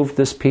so moved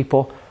this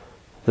people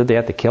that they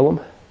had to kill him.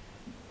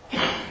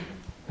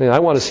 I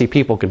want to see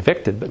people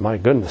convicted, but my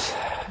goodness,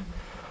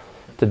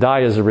 to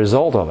die as a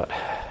result of it.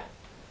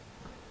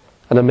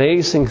 An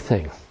amazing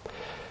thing.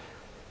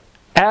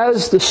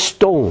 As the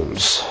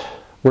stones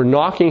were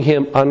knocking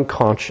him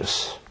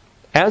unconscious,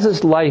 as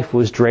his life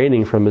was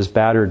draining from his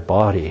battered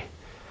body,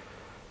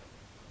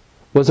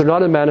 was there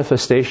not a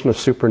manifestation of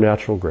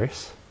supernatural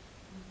grace?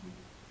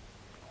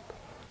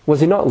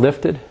 Was he not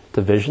lifted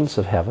to visions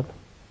of heaven?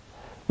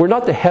 Were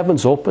not the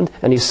heavens opened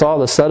and he saw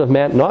the Son of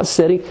Man not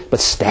sitting but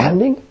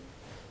standing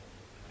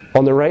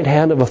on the right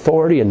hand of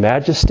authority and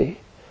majesty?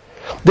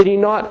 Did he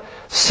not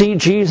see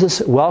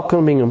Jesus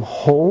welcoming him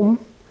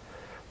home?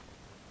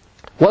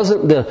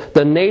 Wasn't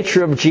the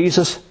nature of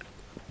Jesus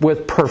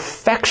with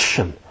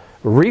perfection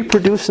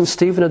reproduced in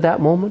Stephen at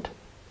that moment?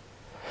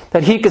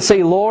 That he could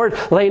say, Lord,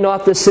 lay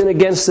not this sin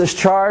against this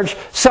charge.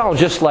 Sounds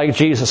just like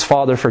Jesus.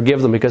 Father,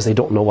 forgive them because they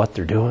don't know what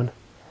they're doing.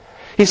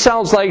 He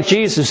sounds like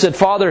Jesus who said,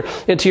 Father,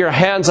 into your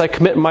hands I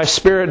commit my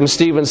spirit. And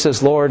Stephen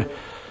says, Lord,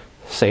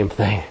 same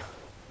thing.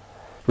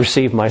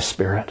 Receive my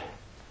spirit.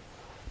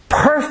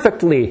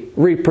 Perfectly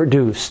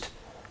reproduced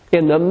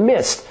in the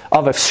midst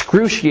of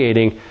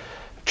excruciating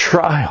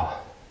trial.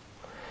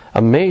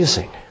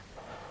 Amazing.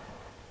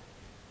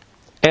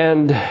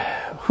 And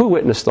who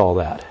witnessed all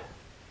that?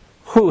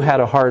 Who had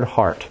a hard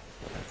heart?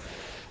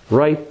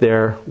 Right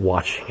there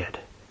watching it.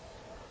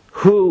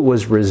 Who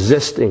was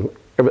resisting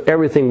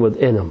everything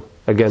within him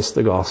against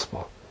the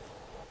gospel?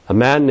 A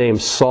man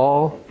named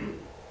Saul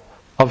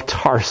of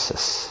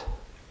Tarsus.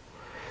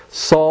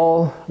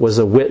 Saul was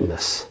a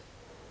witness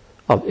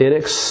of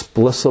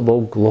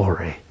inexplicable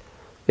glory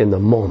in the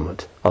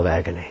moment of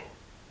agony.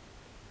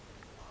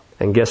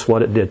 And guess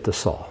what it did to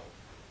Saul?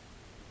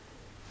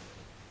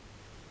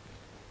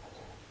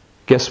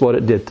 Guess what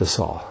it did to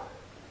Saul?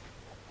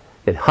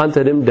 It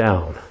hunted him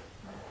down.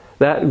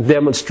 That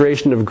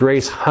demonstration of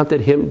grace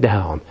hunted him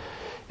down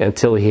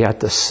until he had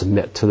to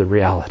submit to the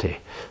reality.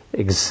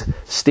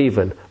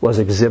 Stephen was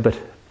Exhibit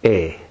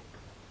A.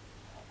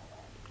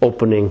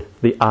 opening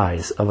the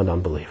eyes of an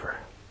unbeliever.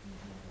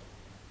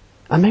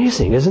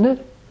 Amazing, isn't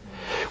it?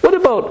 What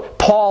about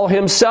Paul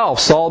himself?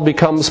 Saul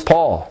becomes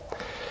Paul.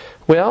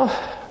 Well,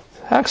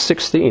 Acts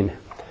 16.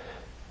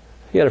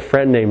 He had a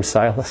friend named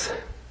Silas.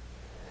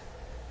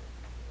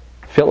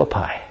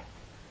 Philippi.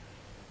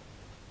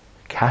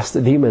 Cast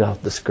the demon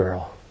out this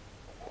girl.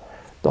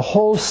 The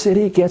whole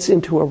city gets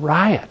into a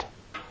riot.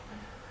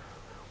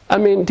 I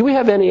mean, do we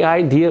have any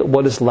idea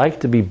what it's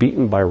like to be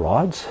beaten by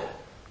rods?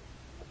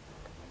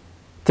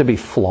 To be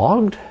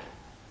flogged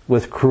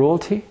with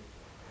cruelty?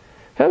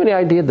 Have any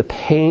idea the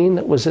pain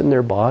that was in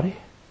their body?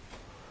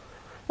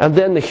 And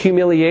then the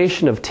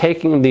humiliation of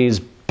taking these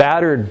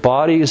battered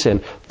bodies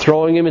and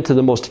throwing them into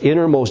the most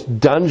innermost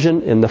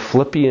dungeon in the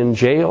Philippian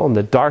jail, in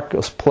the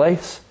darkest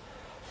place.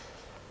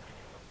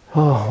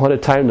 Oh, what a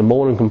time to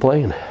moan and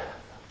complain.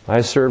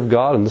 I serve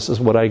God and this is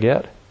what I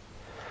get.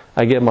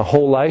 I give my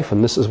whole life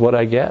and this is what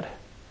I get.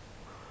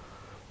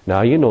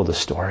 Now you know the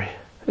story.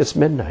 It's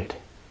midnight.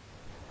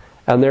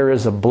 And there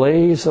is a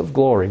blaze of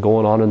glory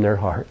going on in their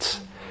hearts.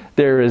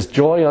 There is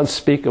joy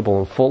unspeakable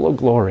and full of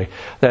glory,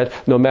 that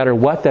no matter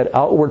what that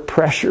outward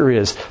pressure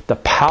is, the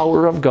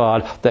power of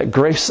God, that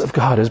grace of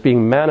God is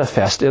being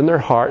manifest in their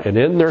heart and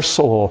in their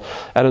soul.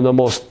 And in the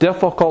most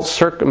difficult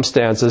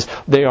circumstances,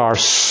 they are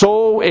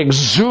so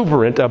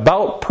exuberant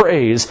about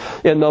praise.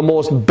 In the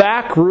most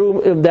back room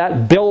of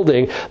that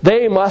building,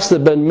 they must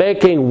have been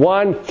making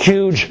one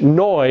huge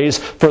noise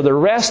for the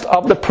rest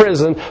of the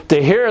prison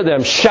to hear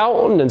them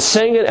shouting and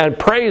singing and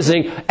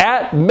praising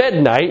at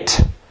midnight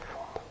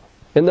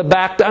in the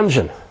back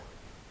dungeon.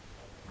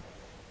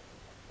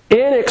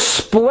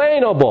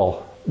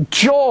 Inexplainable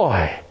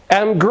joy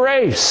and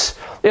grace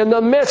in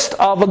the midst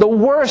of the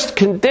worst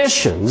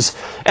conditions.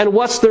 And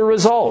what's the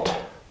result?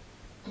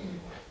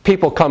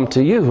 People come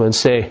to you and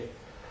say,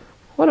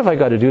 what have I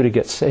got to do to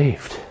get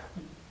saved?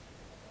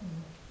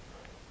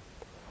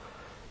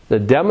 The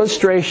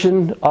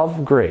demonstration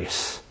of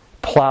grace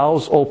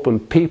plows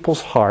open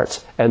people's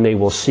hearts and they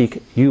will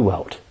seek you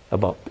out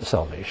about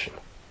salvation.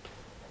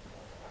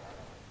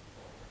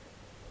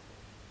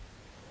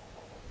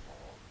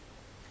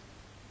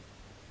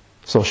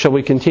 So shall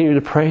we continue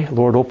to pray?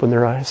 Lord, open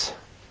their eyes.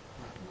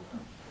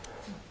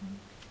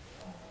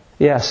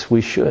 Yes,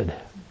 we should.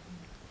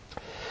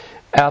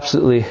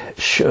 Absolutely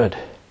should.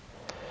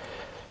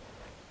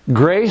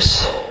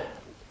 Grace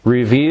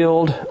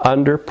revealed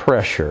under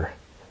pressure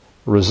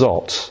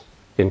results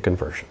in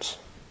conversions.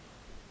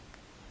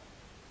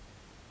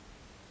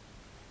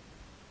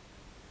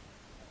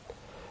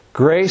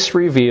 Grace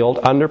revealed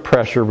under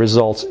pressure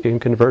results in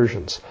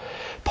conversions.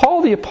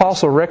 Paul the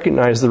Apostle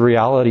recognized the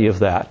reality of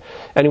that.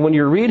 And when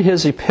you read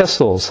his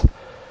epistles,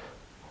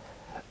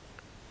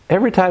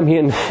 every time he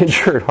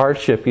endured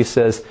hardship, he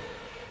says,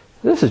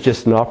 this is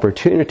just an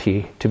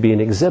opportunity to be an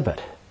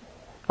exhibit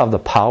of the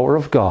power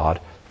of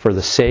God for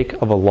the sake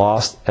of a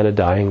lost and a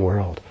dying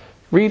world.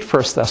 Read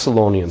 1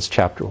 Thessalonians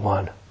chapter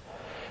 1,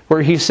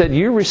 where he said,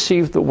 you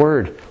received the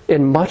word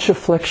in much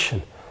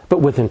affliction,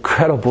 but with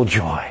incredible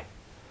joy.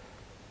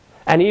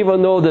 And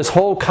even though this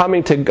whole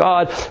coming to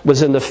God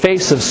was in the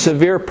face of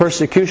severe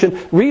persecution,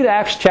 read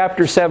Acts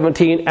chapter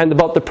 17 and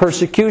about the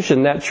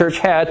persecution that church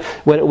had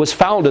when it was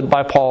founded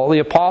by Paul the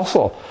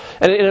Apostle.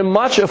 And in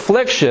much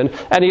affliction,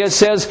 and it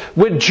says,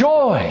 with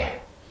joy.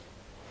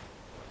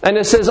 And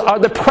it says,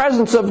 the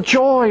presence of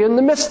joy in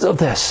the midst of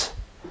this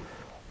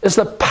is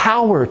the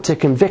power to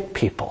convict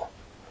people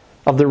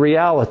of the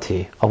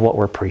reality of what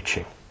we're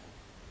preaching.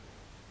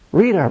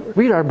 Read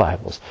our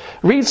Bibles.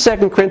 Read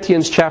 2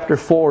 Corinthians chapter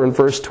 4 and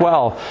verse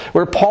 12,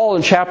 where Paul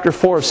in chapter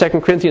 4 of 2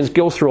 Corinthians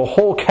goes through a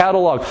whole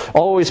catalog.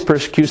 Always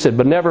persecuted,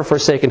 but never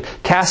forsaken.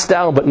 Cast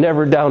down, but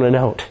never down and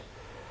out.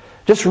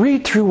 Just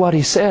read through what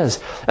he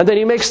says. And then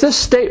he makes this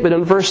statement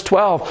in verse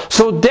 12.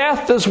 So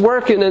death is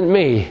working in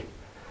me,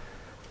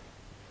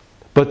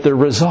 but the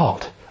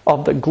result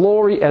of the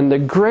glory and the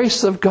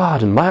grace of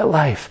God in my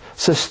life,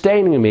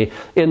 sustaining me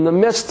in the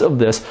midst of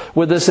this,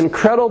 with this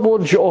incredible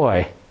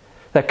joy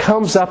that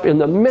comes up in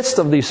the midst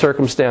of these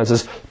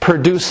circumstances,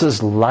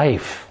 produces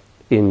life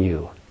in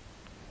you.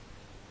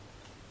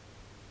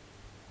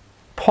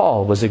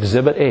 Paul was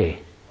exhibit A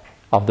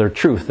of their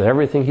truth, that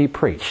everything he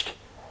preached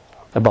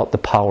about the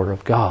power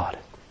of God.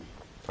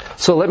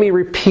 So let me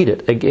repeat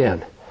it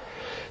again.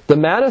 The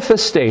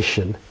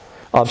manifestation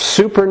of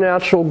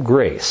supernatural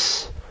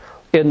grace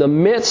in the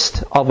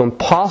midst of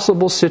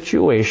impossible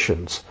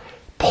situations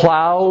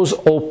plows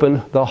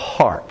open the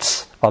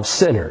hearts of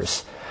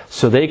sinners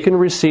so they can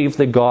receive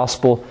the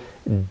gospel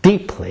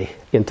deeply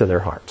into their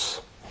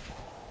hearts.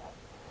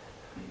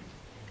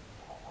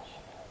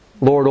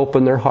 Lord,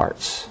 open their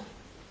hearts.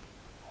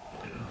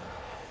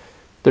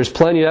 There's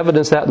plenty of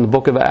evidence of that in the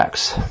book of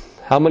Acts.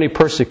 How many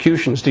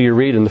persecutions do you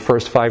read in the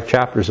first 5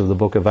 chapters of the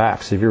book of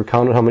Acts? Have you ever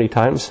counted how many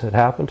times it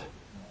happened?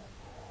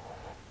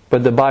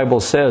 But the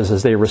Bible says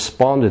as they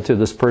responded to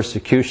this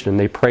persecution, and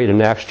they prayed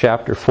in Acts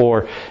chapter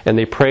 4, and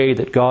they prayed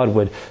that God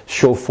would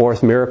show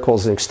forth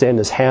miracles and extend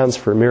His hands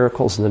for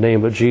miracles in the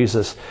name of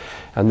Jesus.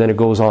 And then it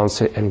goes on to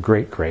say, and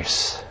great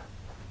grace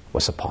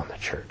was upon the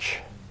church.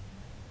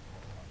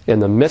 in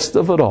the midst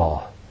of it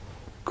all,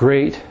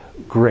 great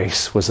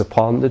grace was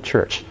upon the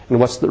church. And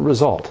what's the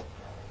result?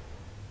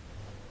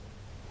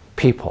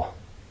 People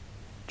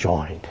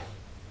joined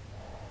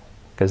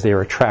because they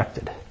were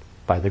attracted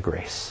by the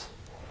grace.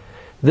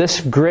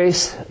 This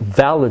grace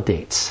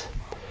validates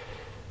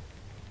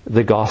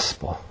the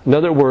gospel. In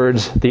other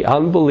words, the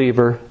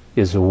unbeliever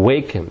is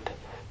awakened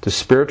to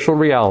spiritual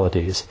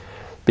realities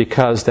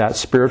because that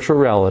spiritual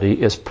reality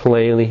is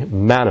plainly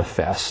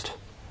manifest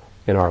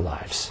in our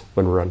lives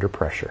when we're under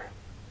pressure.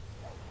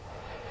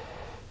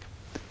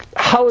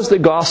 How is the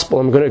gospel,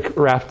 I'm going to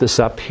wrap this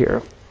up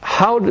here,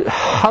 how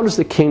does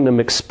the kingdom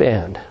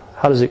expand?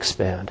 How does it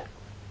expand?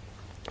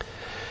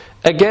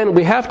 Again,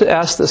 we have to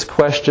ask this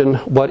question,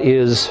 what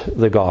is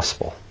the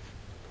gospel?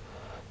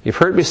 You've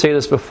heard me say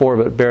this before,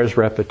 but it bears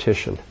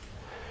repetition.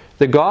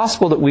 The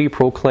gospel that we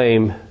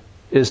proclaim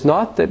is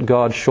not that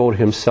God showed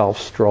himself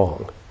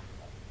strong.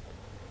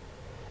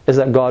 It's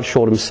that God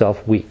showed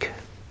himself weak.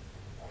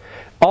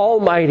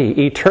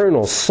 Almighty,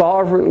 eternal,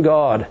 sovereign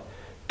God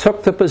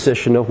took the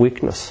position of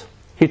weakness.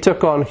 He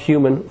took on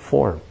human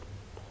form.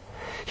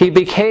 He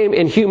became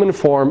in human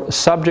form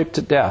subject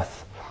to death.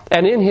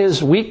 And in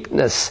his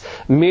weakness,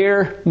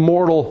 mere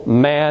mortal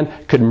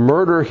man could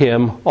murder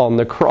him on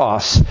the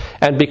cross.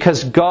 And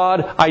because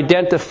God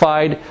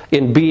identified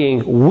in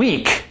being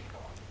weak,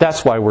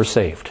 that's why we're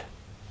saved.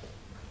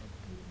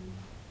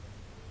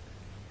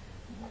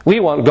 We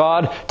want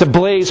God to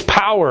blaze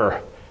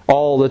power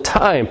all the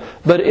time.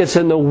 But it's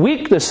in the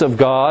weakness of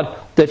God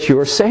that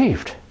you're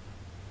saved.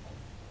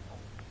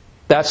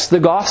 That's the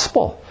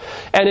gospel.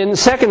 And in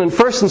 1st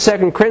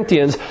and 2nd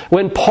Corinthians,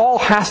 when Paul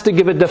has to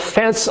give a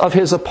defense of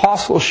his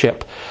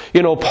apostleship,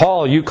 you know,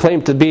 Paul, you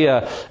claim to be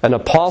an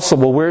apostle.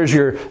 Well, where's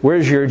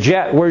your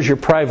jet? Where's your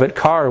private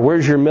car?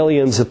 Where's your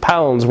millions of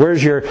pounds?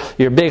 Where's your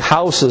big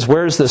houses?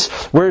 Where's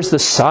the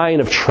sign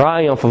of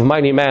triumph of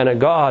mighty man of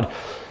God?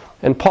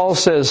 And Paul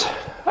says,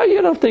 oh,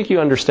 you don't think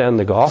you understand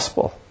the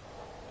gospel.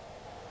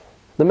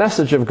 The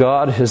message of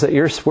God is that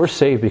we're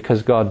saved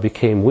because God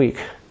became weak.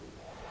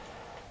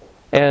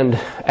 And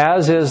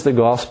as is the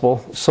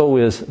gospel, so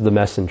is the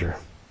messenger.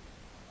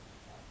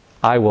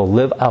 I will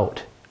live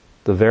out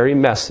the very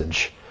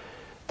message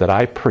that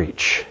I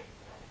preach,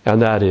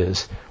 and that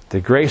is, the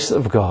grace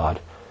of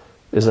God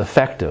is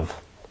effective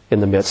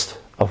in the midst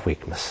of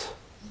weakness.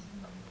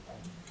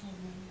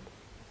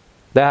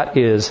 That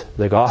is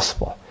the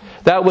gospel.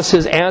 That was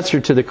his answer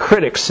to the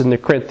critics in the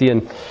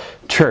Corinthian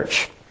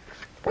church.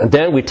 And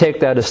then we take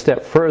that a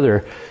step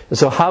further. And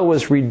so how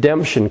was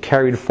redemption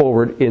carried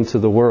forward into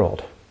the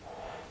world?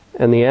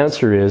 And the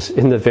answer is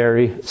in the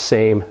very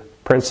same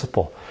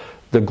principle.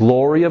 The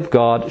glory of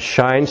God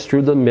shines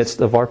through the midst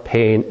of our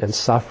pain and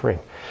suffering.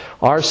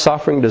 Our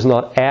suffering does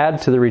not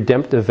add to the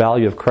redemptive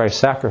value of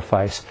Christ's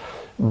sacrifice,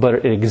 but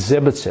it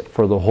exhibits it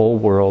for the whole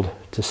world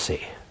to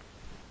see.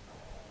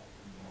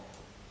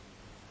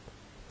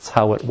 That's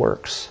how it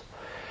works.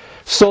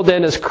 So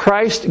then, as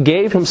Christ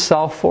gave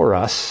himself for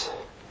us,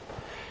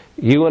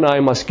 you and I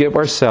must give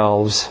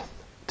ourselves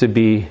to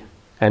be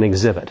an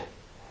exhibit,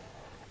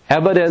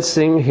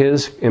 evidencing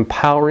his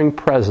empowering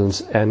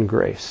presence and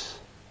grace.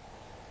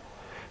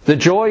 The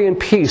joy and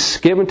peace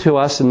given to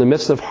us in the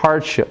midst of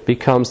hardship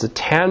becomes the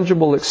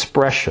tangible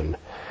expression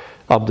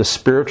of the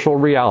spiritual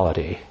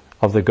reality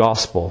of the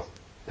gospel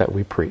that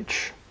we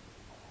preach.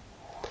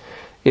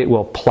 It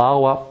will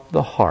plow up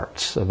the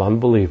hearts of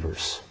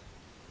unbelievers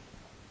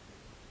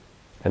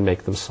and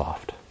make them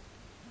soft.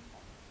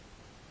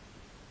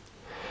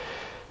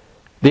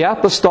 The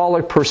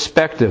apostolic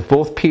perspective,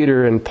 both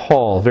Peter and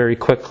Paul, very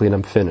quickly, and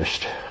I'm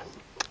finished.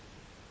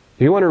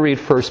 If you want to read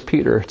 1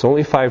 Peter, it's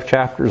only 5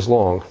 chapters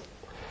long.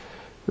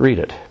 Read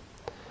it.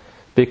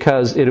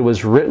 Because it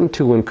was written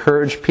to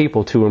encourage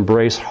people to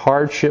embrace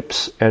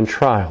hardships and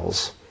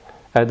trials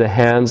at the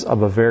hands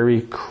of a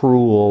very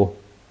cruel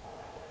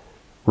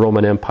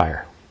Roman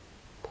Empire.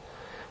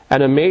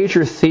 And a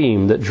major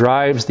theme that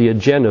drives the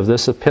agenda of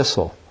this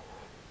epistle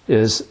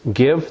is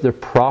give the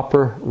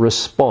proper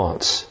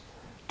response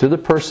to the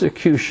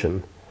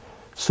persecution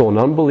so an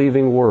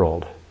unbelieving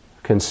world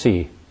can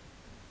see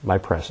my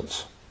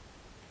presence.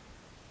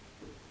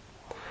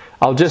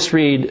 I'll just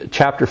read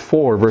chapter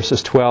 4,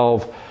 verses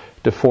 12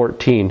 to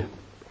 14,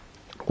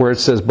 where it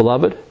says,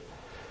 Beloved,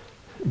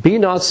 be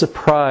not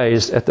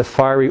surprised at the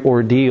fiery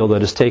ordeal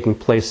that is taking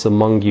place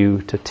among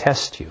you to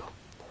test you,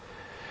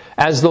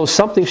 as though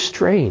something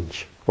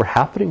strange were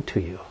happening to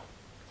you.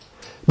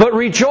 But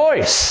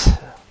rejoice,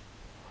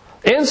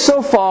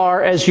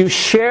 insofar as you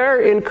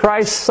share in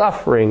Christ's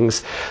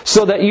sufferings,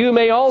 so that you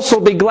may also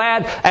be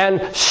glad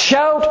and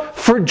shout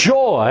for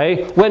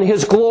joy when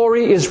his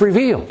glory is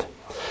revealed.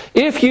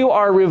 If you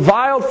are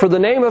reviled for the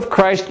name of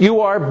Christ,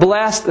 you are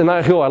blessed, and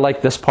I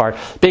like this part,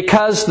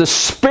 because the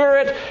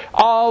Spirit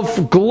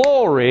of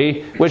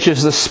glory, which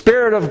is the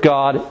Spirit of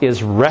God,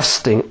 is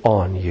resting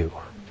on you.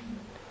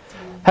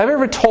 Have I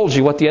ever told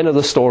you what the end of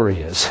the story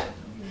is?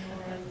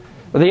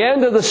 The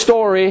end of the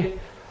story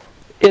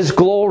is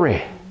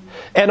glory.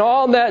 And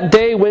on that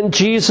day when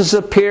Jesus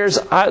appears,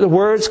 the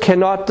words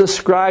cannot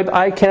describe,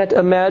 I can't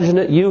imagine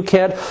it, you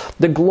can't,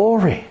 the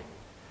glory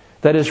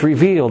that is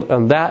revealed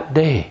on that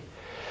day.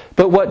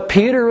 But what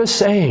Peter is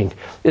saying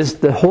is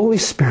the Holy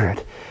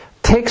Spirit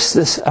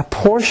takes a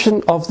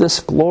portion of this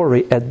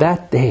glory at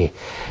that day.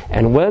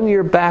 And when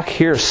you're back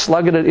here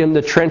slugging it in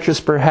the trenches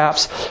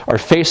perhaps, or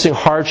facing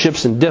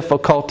hardships and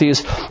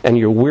difficulties, and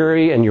you're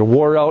weary and you're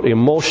wore out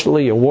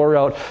emotionally, you're wore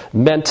out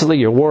mentally,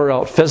 you're wore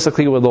out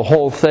physically with the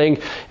whole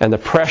thing, and the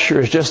pressure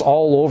is just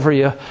all over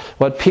you,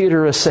 what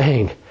Peter is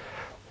saying,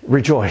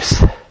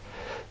 rejoice.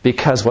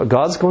 Because what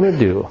God's going to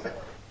do,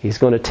 He's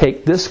going to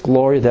take this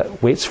glory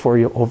that waits for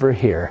you over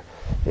here,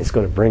 He's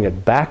going to bring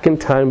it back in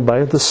time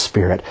by the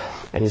Spirit,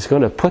 and He's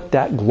going to put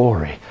that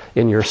glory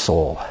in your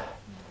soul.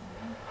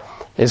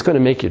 It's going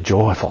to make you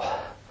joyful.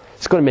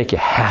 It's going to make you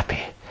happy.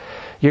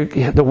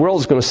 The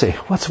world's going to say,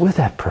 what's with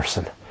that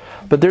person?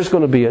 But there's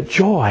going to be a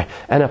joy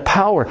and a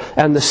power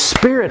and the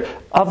Spirit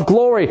of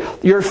glory.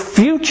 Your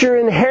future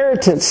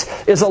inheritance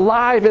is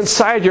alive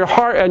inside your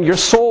heart and your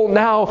soul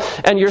now.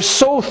 And you're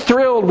so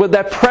thrilled with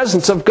that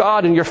presence of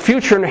God and your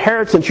future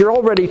inheritance. You're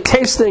already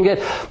tasting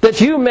it, that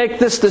you make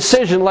this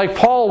decision, like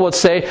Paul would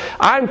say,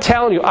 I'm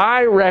telling you,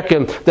 I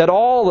reckon that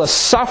all the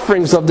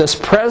sufferings of this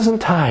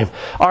present time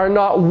are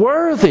not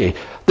worthy.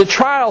 The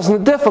trials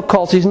and the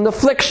difficulties and the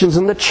afflictions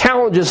and the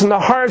challenges and the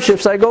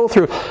hardships I go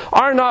through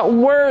are not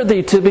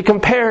worthy to be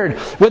compared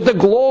with the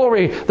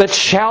glory that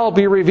shall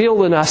be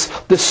revealed in us.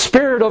 The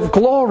Spirit of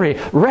glory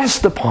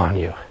rest upon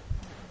you.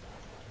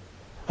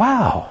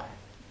 Wow.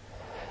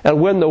 And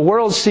when the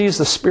world sees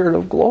the Spirit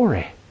of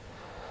glory,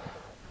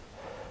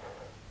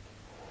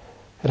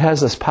 it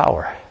has this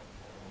power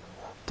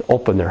to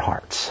open their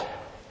hearts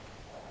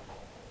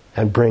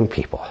and bring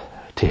people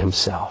to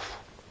Himself.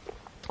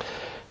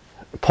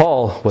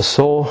 Paul was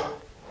so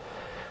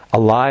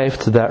alive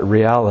to that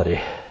reality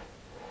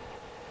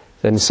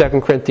that in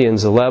 2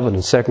 Corinthians 11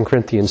 and 2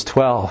 Corinthians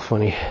 12,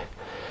 when he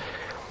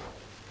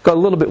got a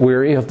little bit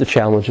weary of the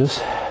challenges,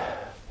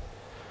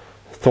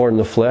 thorn in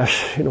the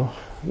flesh,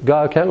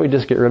 God, can't we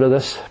just get rid of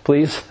this,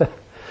 please? A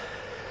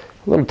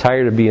little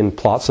tired of being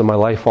plots in my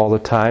life all the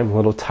time, a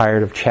little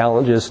tired of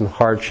challenges and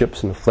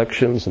hardships and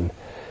afflictions, and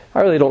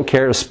I really don't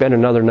care to spend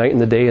another night in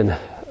the day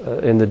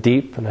in the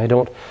deep, and I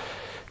don't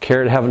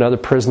care to have another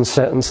prison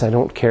sentence. I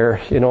don't care.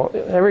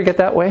 Ever get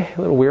that way? A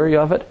little weary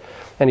of it?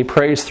 And he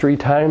prays 3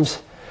 times.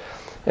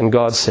 And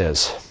God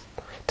says,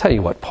 tell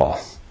you what, Paul.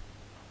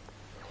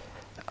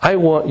 I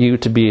want you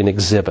to be an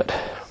exhibit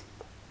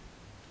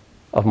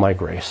of my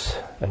grace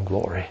and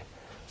glory.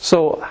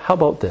 So how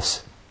about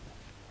this?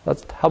 How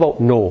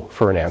about no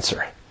for an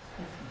answer?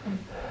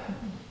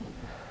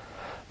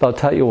 But I'll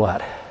tell you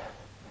what.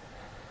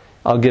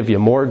 I'll give you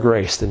more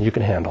grace than you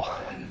can handle.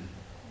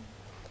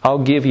 I'll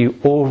give you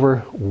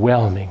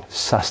overwhelming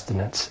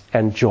sustenance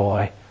and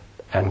joy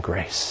and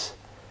grace.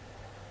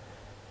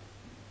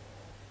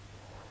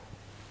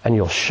 And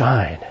you'll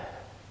shine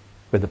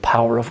with the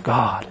power of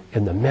God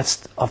in the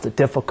midst of the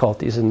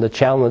difficulties and the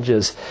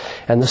challenges,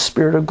 and the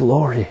Spirit of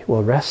glory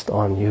will rest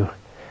on you.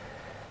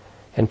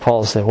 And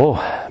Paul said,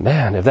 oh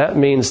man, if that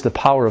means the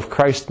power of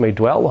Christ may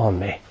dwell on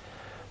me,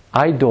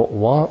 I don't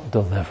want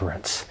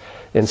deliverance.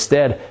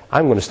 Instead,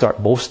 I'm going to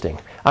start boasting.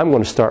 I'm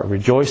going to start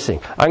rejoicing.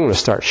 I'm going to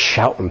start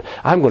shouting.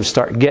 I'm going to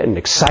start getting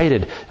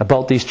excited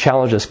about these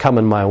challenges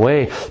coming my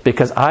way,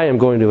 because I am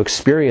going to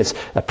experience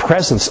the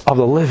presence of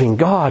the living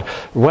God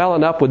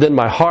welling up within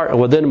my heart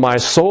and within my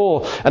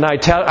soul. And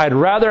I'd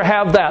rather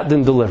have that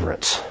than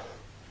deliverance.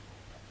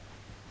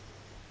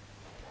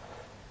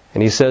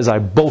 And he says, I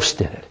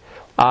boast in it.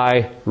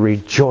 I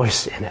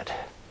rejoice in it.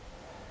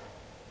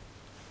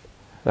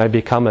 I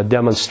become a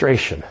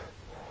demonstration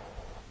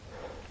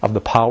of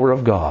the power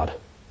of God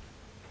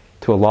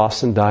to a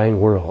lost and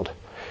dying world.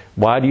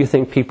 Why do you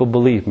think people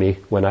believe me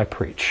when I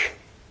preach?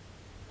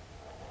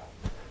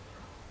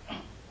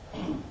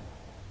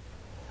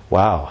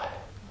 Wow.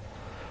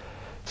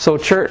 So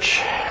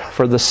church,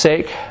 for the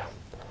sake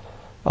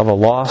of a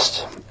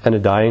lost and a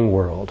dying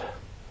world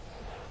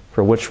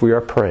for which we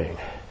are praying,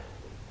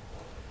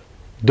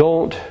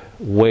 don't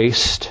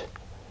waste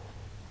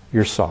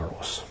your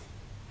sorrows.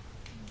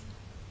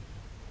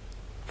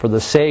 For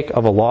the sake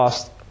of a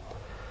lost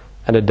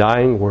and a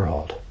dying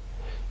world,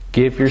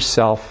 give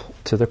yourself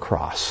to the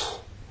cross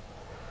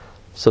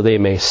so they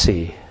may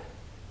see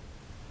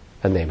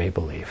and they may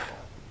believe.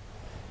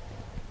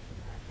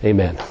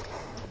 Amen.